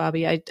yours,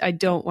 Bobby. I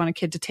don't want a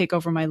kid to take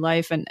over my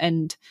life.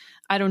 And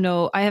I don't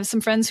know. I have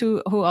some friends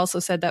who also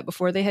said that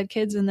before they had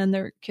kids and then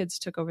their kids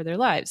took over their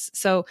lives.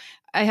 So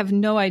I have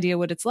no idea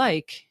what it's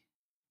like.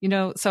 You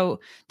know,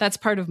 so that's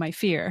part of my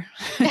fear.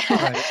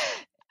 Right.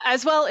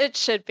 As well, it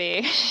should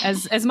be.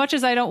 As much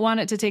as I don't want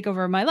it to take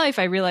over my life,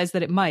 I realize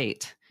that it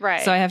might.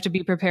 Right. So I have to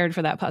be prepared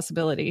for that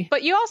possibility.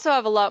 But you also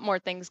have a lot more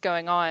things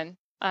going on.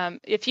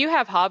 If you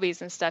have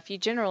hobbies and stuff, you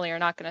generally are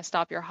not going to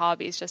stop your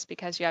hobbies just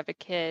because you have a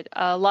kid.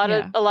 A lot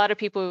of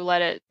people who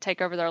let it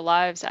take over their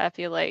lives, I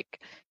feel like,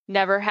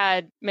 never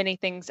had many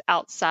things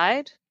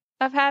outside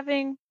of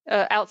having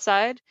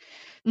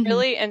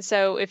really. And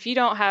so if you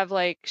don't have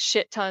like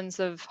shit tons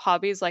of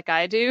hobbies like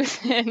I do,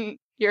 then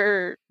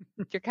you're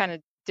kind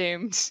of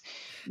doomed.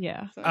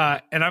 Yeah.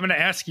 And I'm going to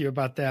ask you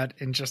about that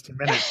in just a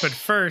minute. But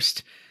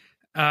first,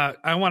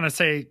 I want to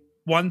say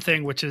one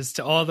thing, which is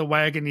to all the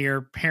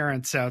Wagoneer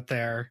parents out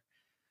there,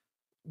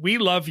 we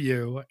love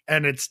you.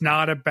 And it's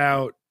not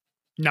about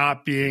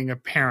not being a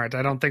parent.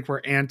 I don't think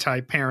we're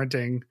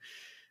anti-parenting.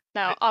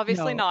 No,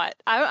 obviously not.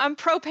 I'm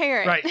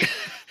pro-parent. Right.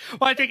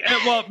 Well, I think,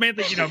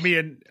 mainly, me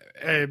and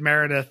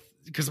Meredith,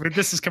 because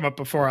this has come up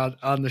before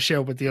on the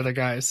show with the other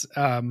guys.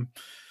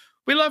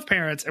 We love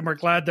parents and we're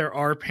glad there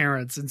are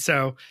parents. And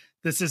so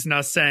this isn't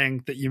us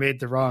saying that you made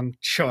the wrong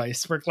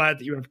choice. We're glad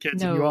that you have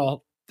kids and you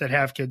all that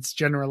have kids,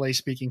 generally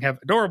speaking, have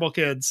adorable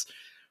kids.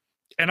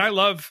 And I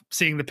love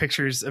seeing the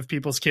pictures of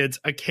people's kids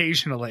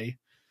occasionally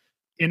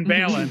in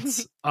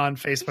balance on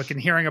Facebook and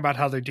hearing about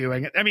how they're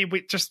doing. I mean,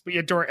 we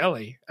adore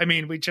Ellie. I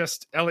mean,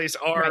 Ellie's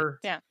our, Right.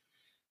 Yeah.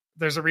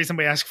 There's a reason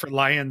we ask for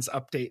Lions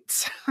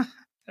updates.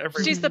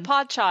 She's the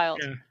pod child.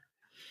 Yeah.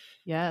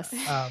 Yes.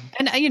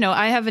 And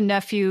I have a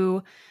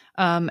nephew,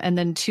 and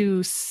then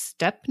two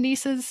step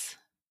nieces,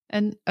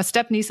 and a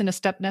step niece and a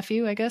step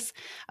nephew, I guess.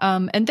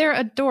 And they're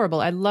adorable.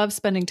 I love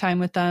spending time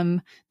with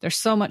them. They're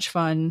so much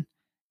fun.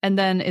 And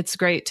then it's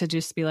great to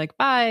just be like,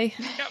 bye.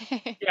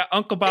 Yeah,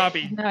 Uncle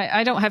Bobby. No,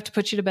 I don't have to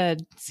put you to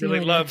bed. See really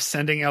you later. love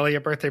sending Ellie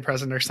a birthday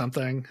present or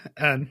something.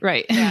 And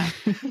right. Yeah.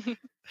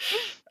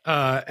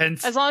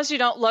 And as long as you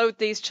don't load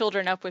these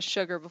children up with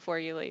sugar before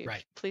you leave.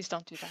 Right. Please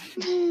don't do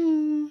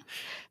that.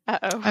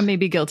 Uh-oh. I may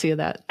be guilty of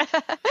that.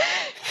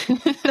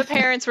 The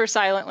parents were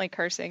silently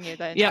cursing you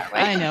then. Yeah,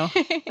 I know.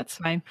 That's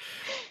fine.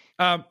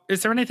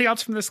 Is there anything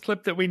else from this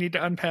clip that we need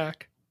to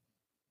unpack?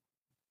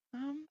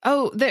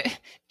 Do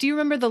you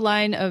remember the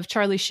line of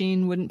Charlie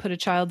Sheen wouldn't put a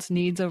child's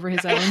needs over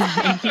his own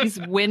and he's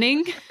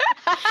winning?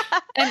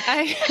 And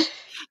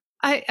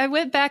I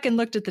went back and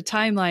looked at the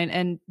timeline,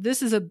 and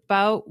this is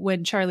about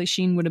when Charlie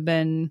Sheen would have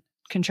been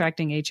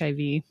contracting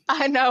HIV.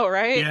 I know,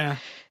 right? Yeah.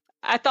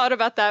 I thought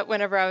about that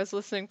whenever I was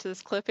listening to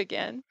this clip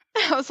again.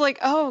 I was like,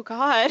 oh,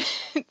 God.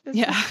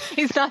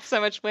 He's not so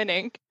much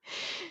winning.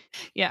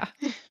 Yeah.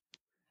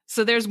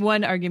 So there's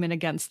one argument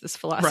against this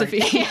philosophy.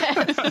 Right.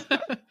 Yes.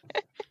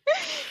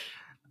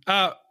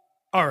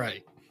 All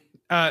right.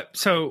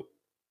 So,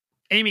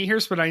 Amy,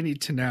 here's what I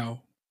need to know.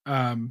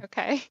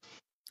 Okay.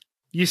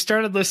 You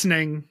started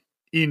listening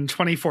in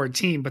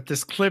 2014, but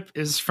this clip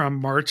is from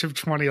March of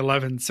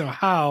 2011. So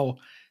how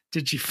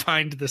did you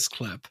find this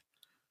clip?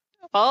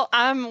 Well,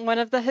 I'm one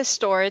of the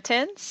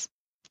historians.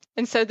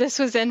 And so this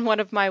was in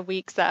one of my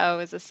weeks that I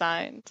was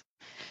assigned.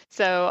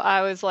 So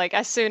I was like,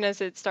 as soon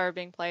as it started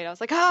being played, I was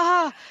like,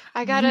 I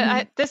got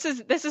it. This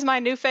is my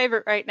new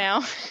favorite right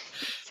now.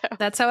 So.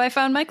 That's how I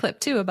found my clip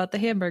too, about the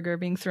hamburger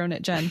being thrown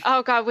at Jen.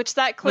 Oh God,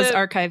 that clip was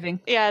archiving.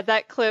 Yeah,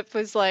 that clip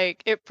was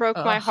like, it broke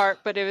my heart,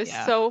 but it was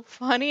so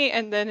funny.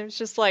 And then it was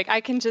just like, I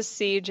can just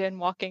see Jen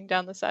walking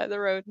down the side of the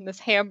road and this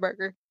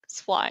hamburger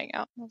is flying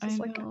out. I was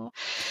like, know.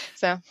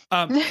 So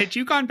had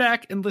you gone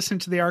back and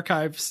listened to the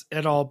archives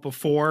at all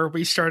before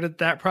we started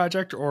that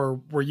project,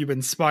 or were you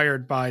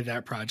inspired by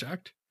that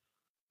project?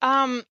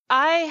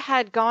 I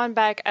had gone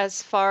back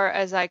as far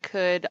as I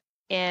could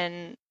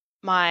in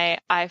my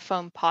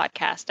iPhone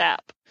podcast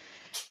app.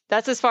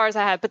 That's as far as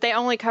I had, but they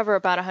only cover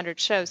about 100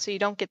 shows, so you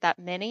don't get that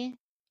many.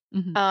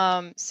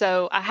 Mm-hmm.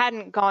 So I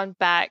hadn't gone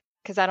back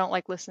because I don't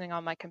like listening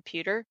on my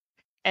computer.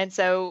 And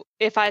so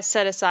if I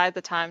set aside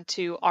the time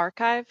to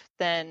archive,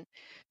 then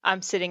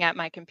I'm sitting at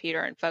my computer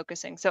and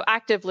focusing. So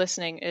active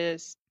listening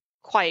is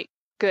quite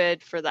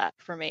good for that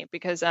for me,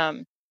 because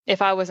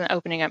if I wasn't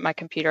opening up my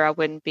computer, I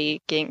wouldn't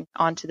be getting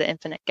onto the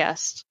Infinite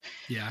Guest.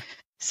 Yeah.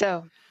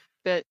 So,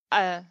 but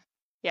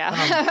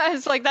yeah,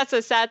 it's like, that's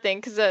a sad thing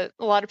because a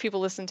lot of people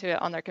listen to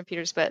it on their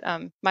computers, but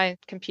my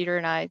computer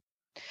and I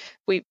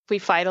we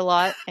fight a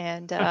lot,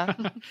 and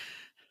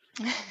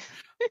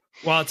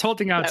well, it's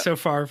holding out so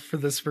far for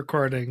this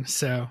recording.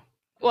 So,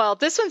 well,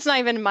 this one's not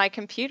even my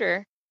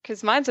computer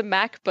because mine's a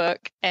MacBook,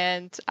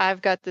 and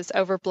I've got this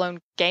overblown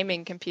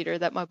gaming computer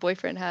that my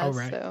boyfriend has. Oh,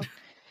 right. So,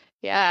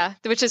 yeah,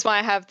 which is why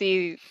I have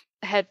the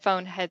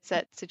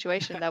headset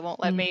situation that won't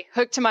let me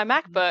hook to my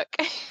MacBook.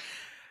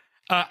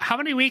 How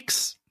many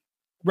weeks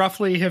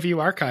roughly have you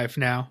archived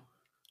now?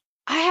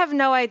 I have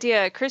no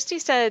idea. Christy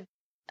said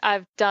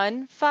I've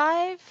done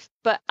 5,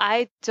 but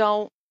I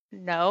don't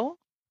know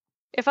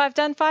if I've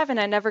done 5, and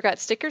I never got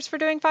stickers for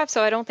doing 5,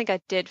 so I don't think I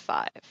did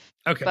 5.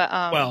 Okay. But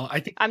well, I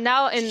think I'm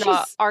now in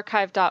the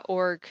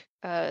archive.org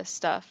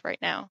stuff right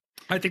now.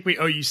 I think we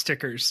owe you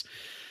stickers.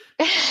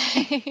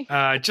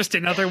 Just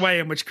another way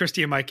in which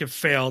Christy and Mike have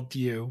failed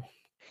you.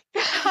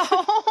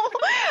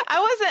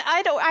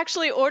 I don't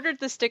actually ordered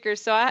the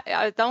stickers, so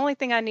the only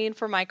thing I need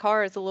for my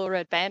car is a little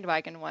red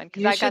bandwagon one.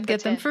 You I should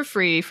get them for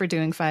free for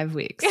doing 5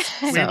 weeks.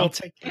 So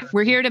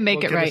we're here to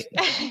make it right.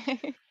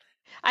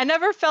 I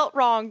never felt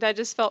wronged. I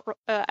just felt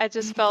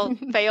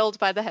failed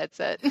by the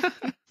headset.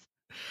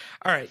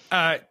 All right.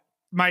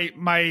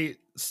 My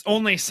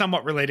only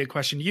somewhat related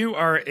question. You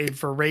are a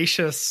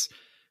voracious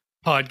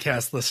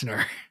podcast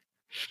listener.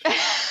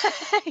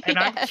 And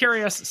yes. I'm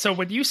curious, so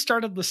when you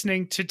started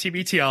listening to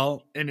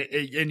TBTL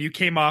and you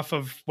came off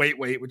of Wait,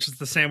 which is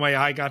the same way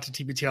I got to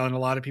TBTL and a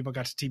lot of people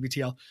got to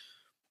TBTL,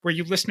 were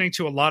you listening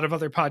to a lot of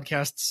other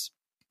podcasts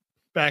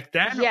back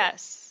then?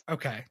 Yes.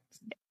 Okay.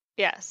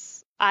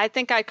 Yes. I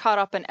think I caught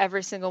up in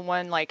every single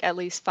one, like at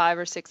least 5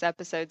 or 6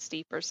 episodes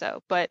deep or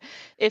so. But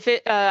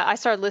I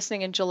started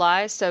listening in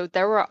July, so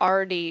there were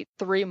already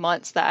 3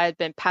 months that I had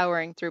been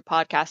powering through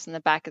podcasts in the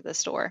back of the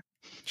store.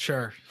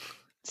 Sure.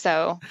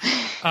 So,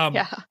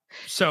 yeah.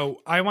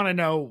 So I want to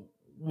know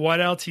what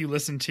else you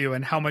listen to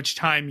and how much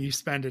time you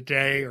spend a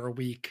day or a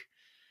week.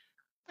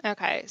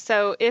 Okay.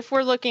 So if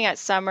we're looking at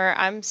summer,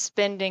 I'm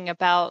spending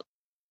about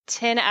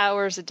 10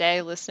 hours a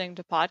day listening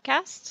to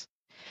podcasts.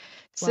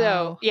 Wow.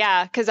 So,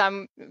 yeah, because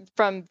I'm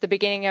from the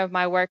beginning of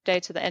my workday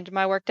to the end of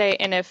my workday.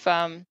 And if,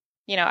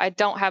 I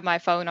don't have my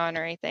phone on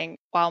or anything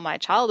while my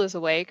child is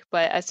awake,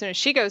 but as soon as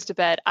she goes to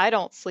bed, I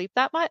don't sleep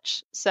that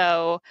much.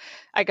 So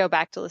I go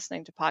back to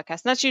listening to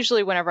podcasts. And that's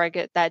usually whenever I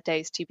get that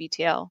day's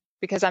TBTL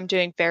because I'm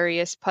doing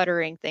various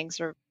puttering things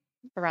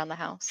around the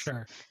house.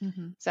 Sure.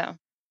 Mm-hmm. So,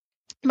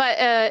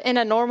 but in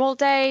a normal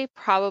day,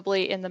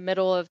 probably in the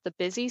middle of the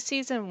busy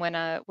season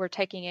when we're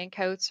taking in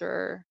coats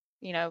or,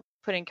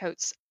 putting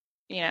coats,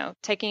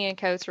 taking in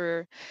coats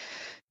or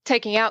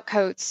taking out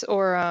coats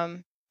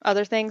or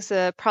other things,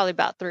 probably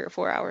about 3 or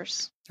 4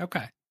 hours.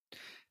 Okay.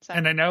 So.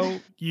 And I know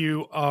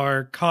you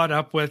are caught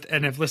up with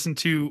and have listened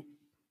to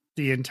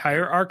the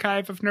entire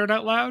archive of Nerd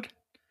Out Loud.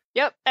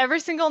 Yep,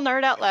 every single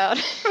Nerd Out Loud.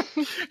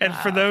 And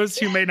for those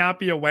who may not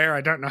be aware,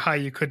 I don't know how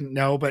you couldn't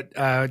know, but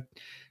Nerd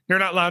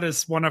Out Loud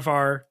is one of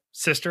our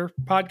sister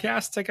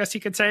podcasts, I guess you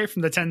could say,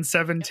 from the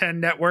 10710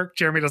 network.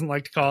 Jeremy doesn't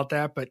like to call it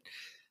that, but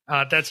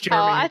that's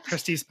Jeremy and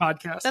Christy's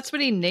podcast. That's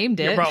what he named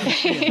it.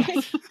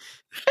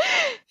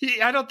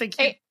 I don't think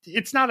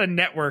it's not a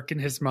network in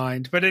his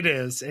mind, but it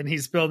is, and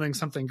he's building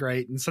something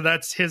great. And so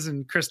that's his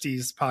and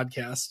Christy's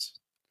podcast.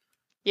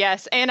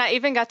 Yes, and I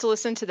even got to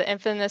listen to the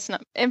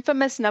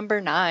infamous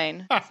number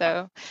 9.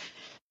 So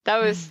that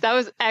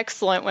was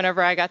excellent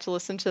whenever I got to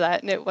listen to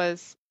that, and it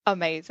was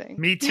amazing.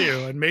 Me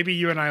too, and maybe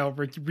you and I will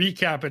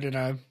recap it in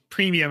a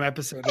premium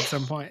episode at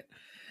some point.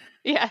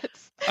 Yes,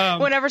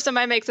 whenever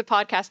somebody makes a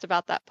podcast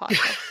about that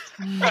podcast.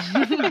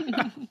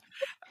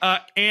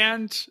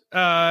 And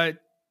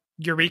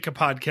Eureka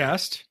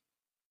podcast.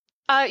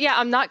 Yeah,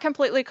 I'm not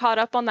completely caught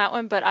up on that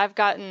one, but I've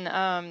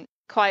gotten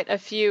quite a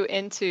few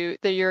into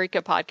the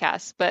Eureka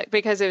podcast. But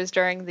because it was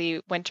during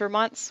the winter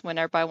months when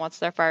everybody wants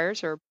their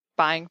furs or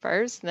buying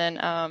furs, then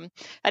I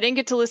didn't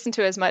get to listen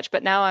to as much.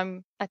 But now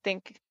I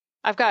think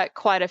I've got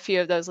quite a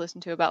few of those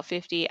listened to, about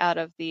 50 out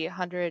of the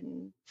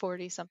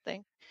 140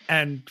 something.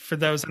 And for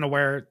those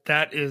unaware,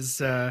 that is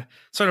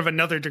sort of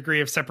another degree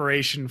of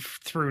separation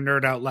through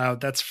Nerd Out Loud.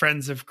 That's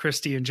friends of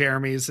Christy and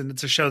Jeremy's, and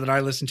it's a show that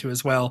I listen to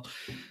as well.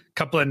 A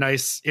couple of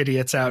nice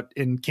idiots out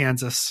in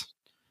Kansas.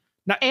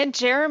 And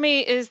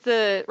Jeremy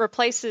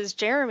replaces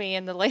Jeremy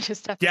in the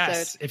latest episode.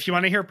 Yes, if you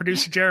want to hear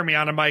producer Jeremy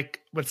on a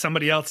mic with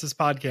somebody else's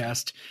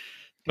podcast,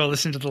 go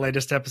listen to the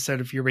latest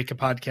episode of Eureka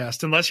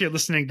Podcast. Unless you're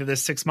listening to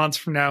this 6 months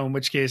from now, in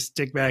which case,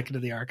 dig back into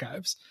the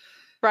archives.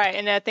 Right,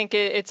 and I think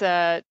it's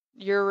a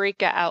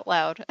Eureka Out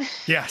Loud.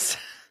 Yes.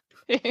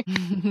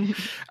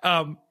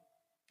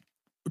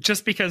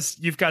 Just because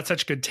you've got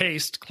such good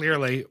taste,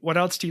 clearly, what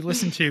else do you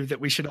listen to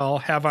that we should all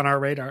have on our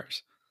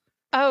radars?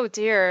 Oh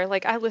dear,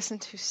 I listen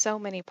to so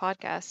many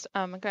podcasts.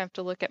 I'm gonna have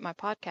to look at my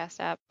podcast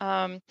app.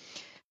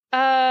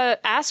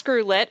 Ask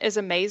Roulette is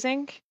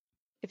amazing.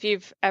 If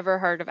you've ever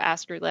heard of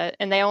Ask Roulette,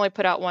 and they only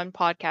put out one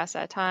podcast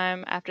at a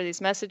time after these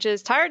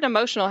messages. Tired and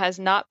Emotional has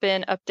not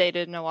been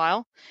updated in a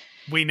while.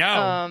 We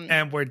know,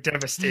 and we're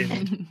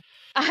devastated.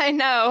 I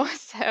know.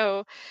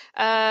 So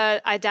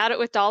I doubt it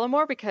with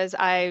Dollamore because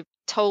I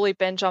totally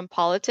binge on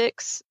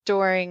politics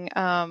during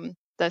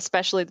the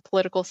especially the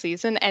political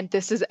season. And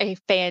this is a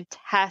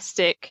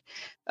fantastic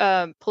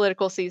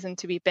political season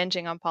to be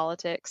binging on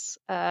politics.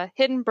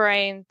 Hidden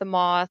Brain, The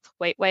Moth,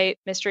 Wait,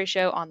 Mystery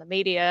Show on the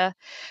Media,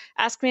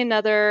 Ask Me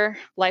Another,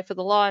 Life of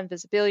the Law,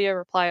 Invisibilia,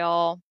 Reply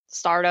All,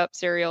 Startup,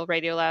 Serial,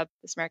 Radiolab,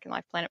 This American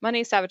Life, Planet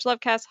Money, Savage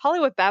Lovecast,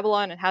 Hollywood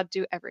Babylon, and How to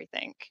Do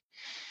Everything.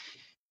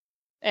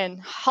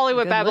 And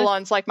Hollywood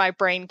Babylon's like my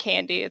brain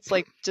candy. It's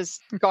like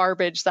just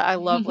garbage that I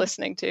love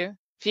listening to.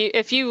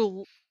 If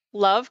you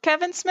love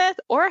Kevin Smith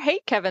or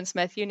hate Kevin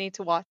Smith, you need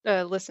to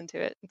listen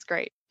to it. It's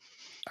great.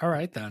 All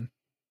right, then.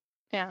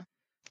 Yeah.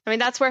 I mean,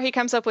 that's where he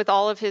comes up with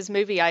all of his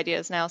movie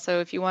ideas now.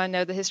 So if you want to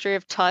know the history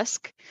of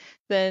Tusk,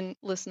 then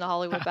listen to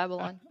Hollywood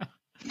Babylon.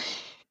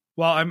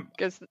 Well,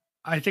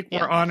 I think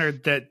we're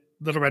honored that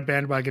Little Red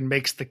Bandwagon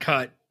makes the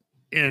cut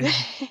in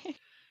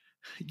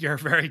your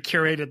very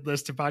curated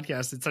list of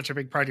podcasts. It's such a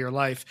big part of your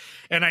life.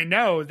 And I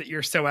know that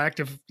you're so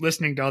active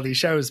listening to all these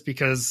shows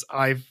because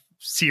I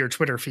see your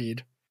Twitter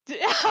feed.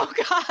 Oh,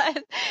 God.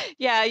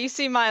 Yeah, you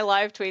see my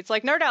live tweets.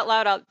 Like Nerd Out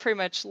Loud, I pretty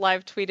much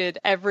live tweeted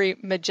every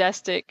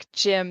majestic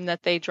gem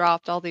that they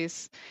dropped, all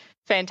these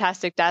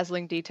fantastic,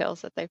 dazzling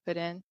details that they put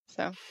in.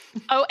 So,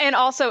 oh, and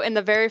also in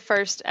the very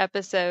first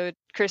episode,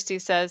 Christy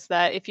says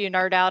that if you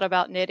nerd out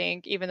about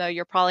knitting, even though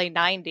you're probably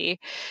 90,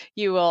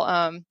 you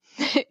will,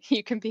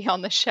 you can be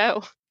on the show.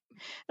 And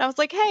I was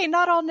like, hey,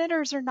 not all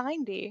knitters are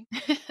 90.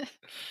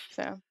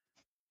 So,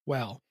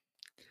 well,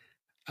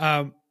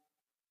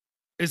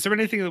 is there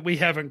anything that we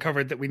haven't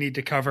covered that we need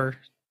to cover?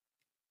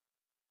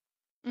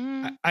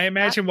 I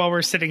imagine while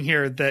we're sitting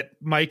here that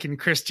Mike and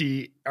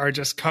Christy are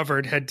just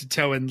covered head to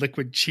toe in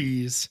liquid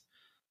cheese.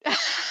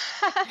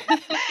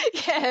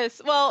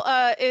 Yes.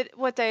 Well,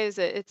 what day is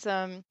it? It's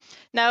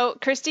no,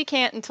 Christy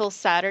can't until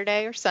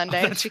Saturday or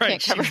Sunday. Oh, that's she right.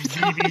 can't cover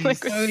herself in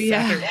liquid Oh,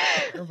 yeah.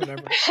 or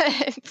whatever.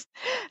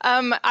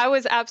 I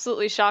was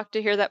absolutely shocked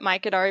to hear that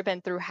Mike had already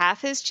been through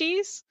half his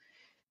cheese.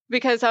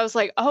 Because I was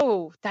like,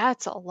 oh,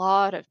 that's a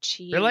lot of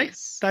cheese. Really?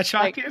 That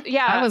shocked you?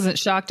 Yeah. I wasn't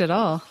shocked at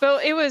all. Well,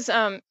 it was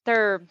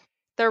they're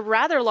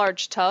rather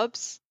large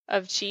tubs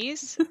of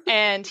cheese,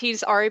 and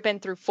he's already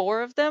been through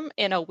 4 of them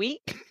in a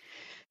week.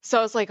 So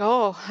I was like,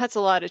 oh, that's a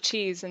lot of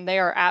cheese, and they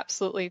are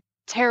absolutely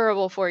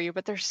terrible for you,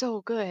 but they're so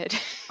good.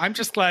 I'm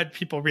just glad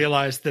people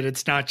realize that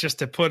it's not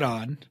just a put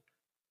on.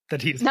 That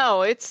he's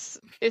No, it's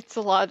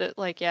a lot of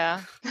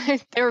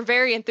they were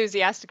very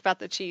enthusiastic about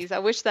the cheese. I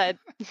wish that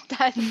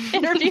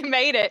interview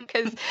made it,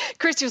 because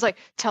Christy was like,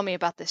 tell me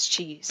about this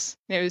cheese.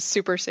 And it was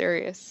super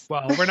serious.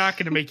 Well, we're not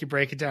going to make you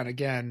break it down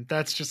again.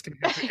 That's just going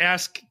to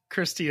ask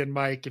Christy and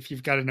Mike if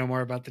you've got to know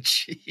more about the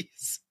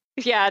cheese.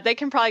 Yeah, they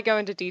can probably go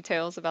into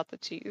details about the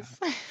cheese.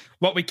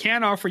 What we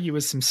can offer you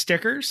is some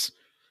stickers.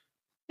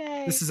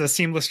 Yay. This is a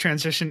seamless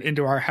transition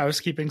into our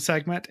housekeeping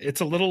segment.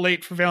 It's a little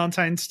late for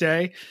Valentine's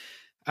Day.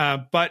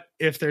 But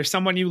if there's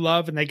someone you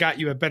love and they got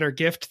you a better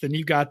gift than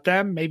you got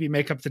them, maybe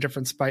make up the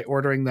difference by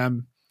ordering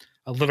them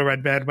a Little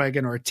Red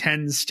Bandwagon or a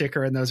 10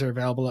 sticker, and those are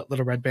available at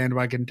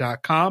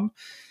littleredbandwagon.com.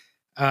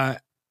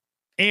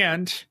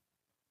 And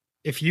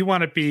if you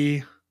want to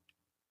be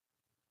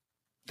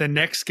the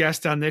next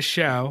guest on this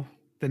show,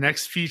 the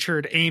next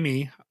featured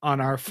Amy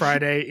on our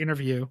Friday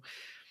interview,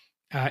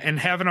 and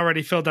haven't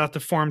already filled out the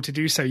form to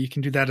do so, you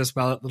can do that as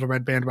well at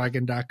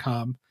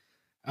littleredbandwagon.com.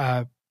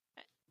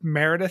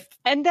 Meredith,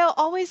 and they'll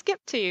always get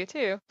to you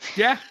too.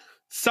 Yeah,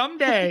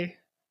 someday.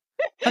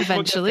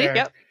 Eventually. We'll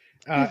Yep.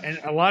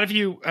 And a lot of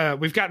you,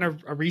 we've gotten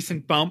a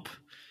recent bump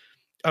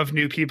of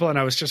new people, and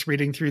I was just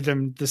reading through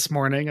them this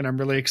morning, and I'm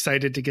really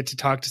excited to get to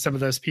talk to some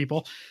of those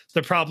people.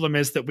 The problem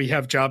is that we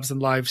have jobs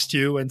and lives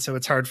too, and so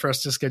it's hard for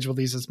us to schedule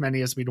these as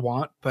many as we'd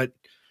want, but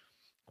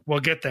we'll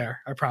get there,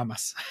 I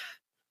promise.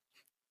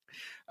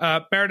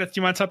 Meredith,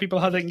 do you want to tell people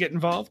how they can get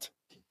involved?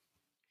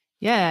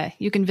 Yeah,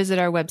 you can visit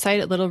our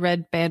website at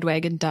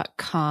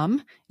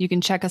littleredbandwagon.com. You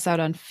can check us out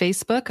on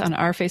Facebook, on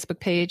our Facebook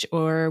page,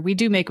 or we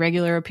do make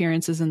regular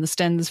appearances in the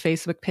Stens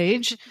Facebook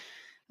page.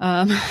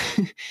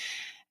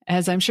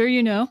 As I'm sure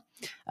you know.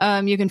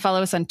 You can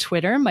follow us on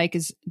Twitter. Mike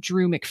is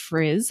Drew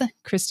McFrizz.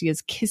 Christy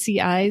is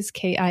Kissy Eyes,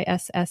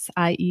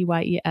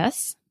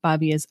 KISSIEYES.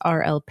 Bobby is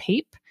RL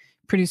Pape.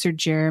 Producer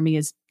Jeremy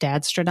is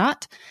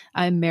Dadstronaut.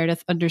 I'm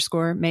Meredith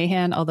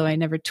 _Mahan, although I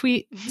never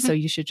tweet, so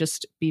you should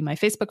just be my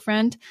Facebook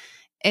friend.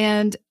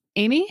 And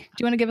Amy, do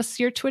you want to give us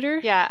your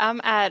Twitter? Yeah,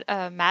 I'm at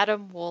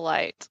Madam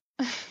Woolite.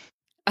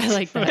 I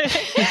like that.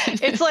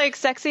 It's like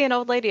sexy and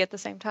old lady at the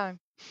same time.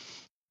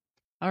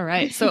 All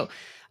right. So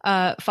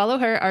follow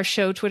her. Our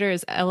show Twitter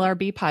is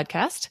LRB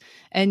Podcast.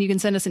 And you can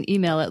send us an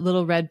email at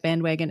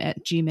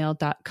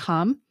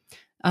littleredbandwagon@gmail.com.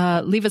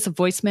 Leave us a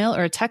voicemail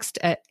or a text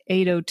at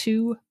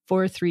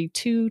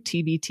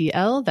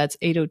 802-432-TBTL. That's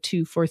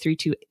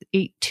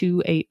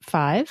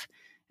 802-432-8285.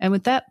 And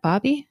with that,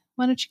 Bobby,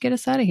 why don't you get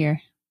us out of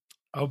here?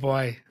 Oh,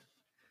 boy.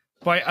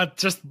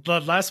 Just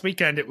the last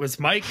weekend, it was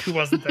Mike who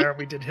wasn't there.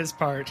 We did his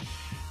part.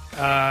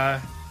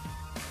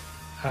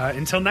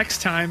 Until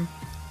next time,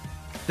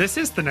 this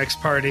is The Next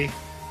Party.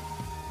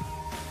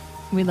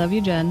 We love you,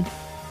 Jen.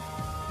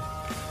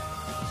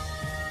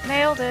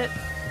 Nailed it.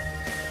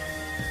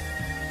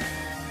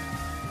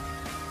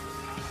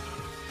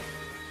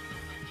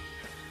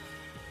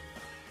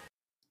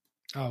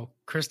 Oh,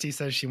 Christy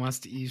says she wants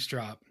to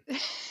eavesdrop.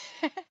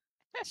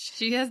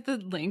 She has the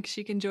link.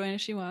 She can join if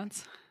she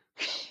wants.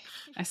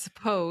 I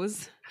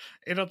suppose.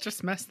 It'll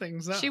just mess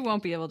things up. She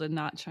won't be able to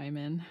not chime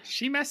in.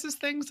 She messes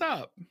things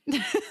up.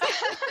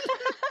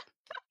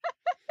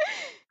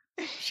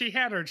 She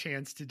had her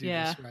chance to do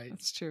this right.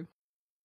 That's true.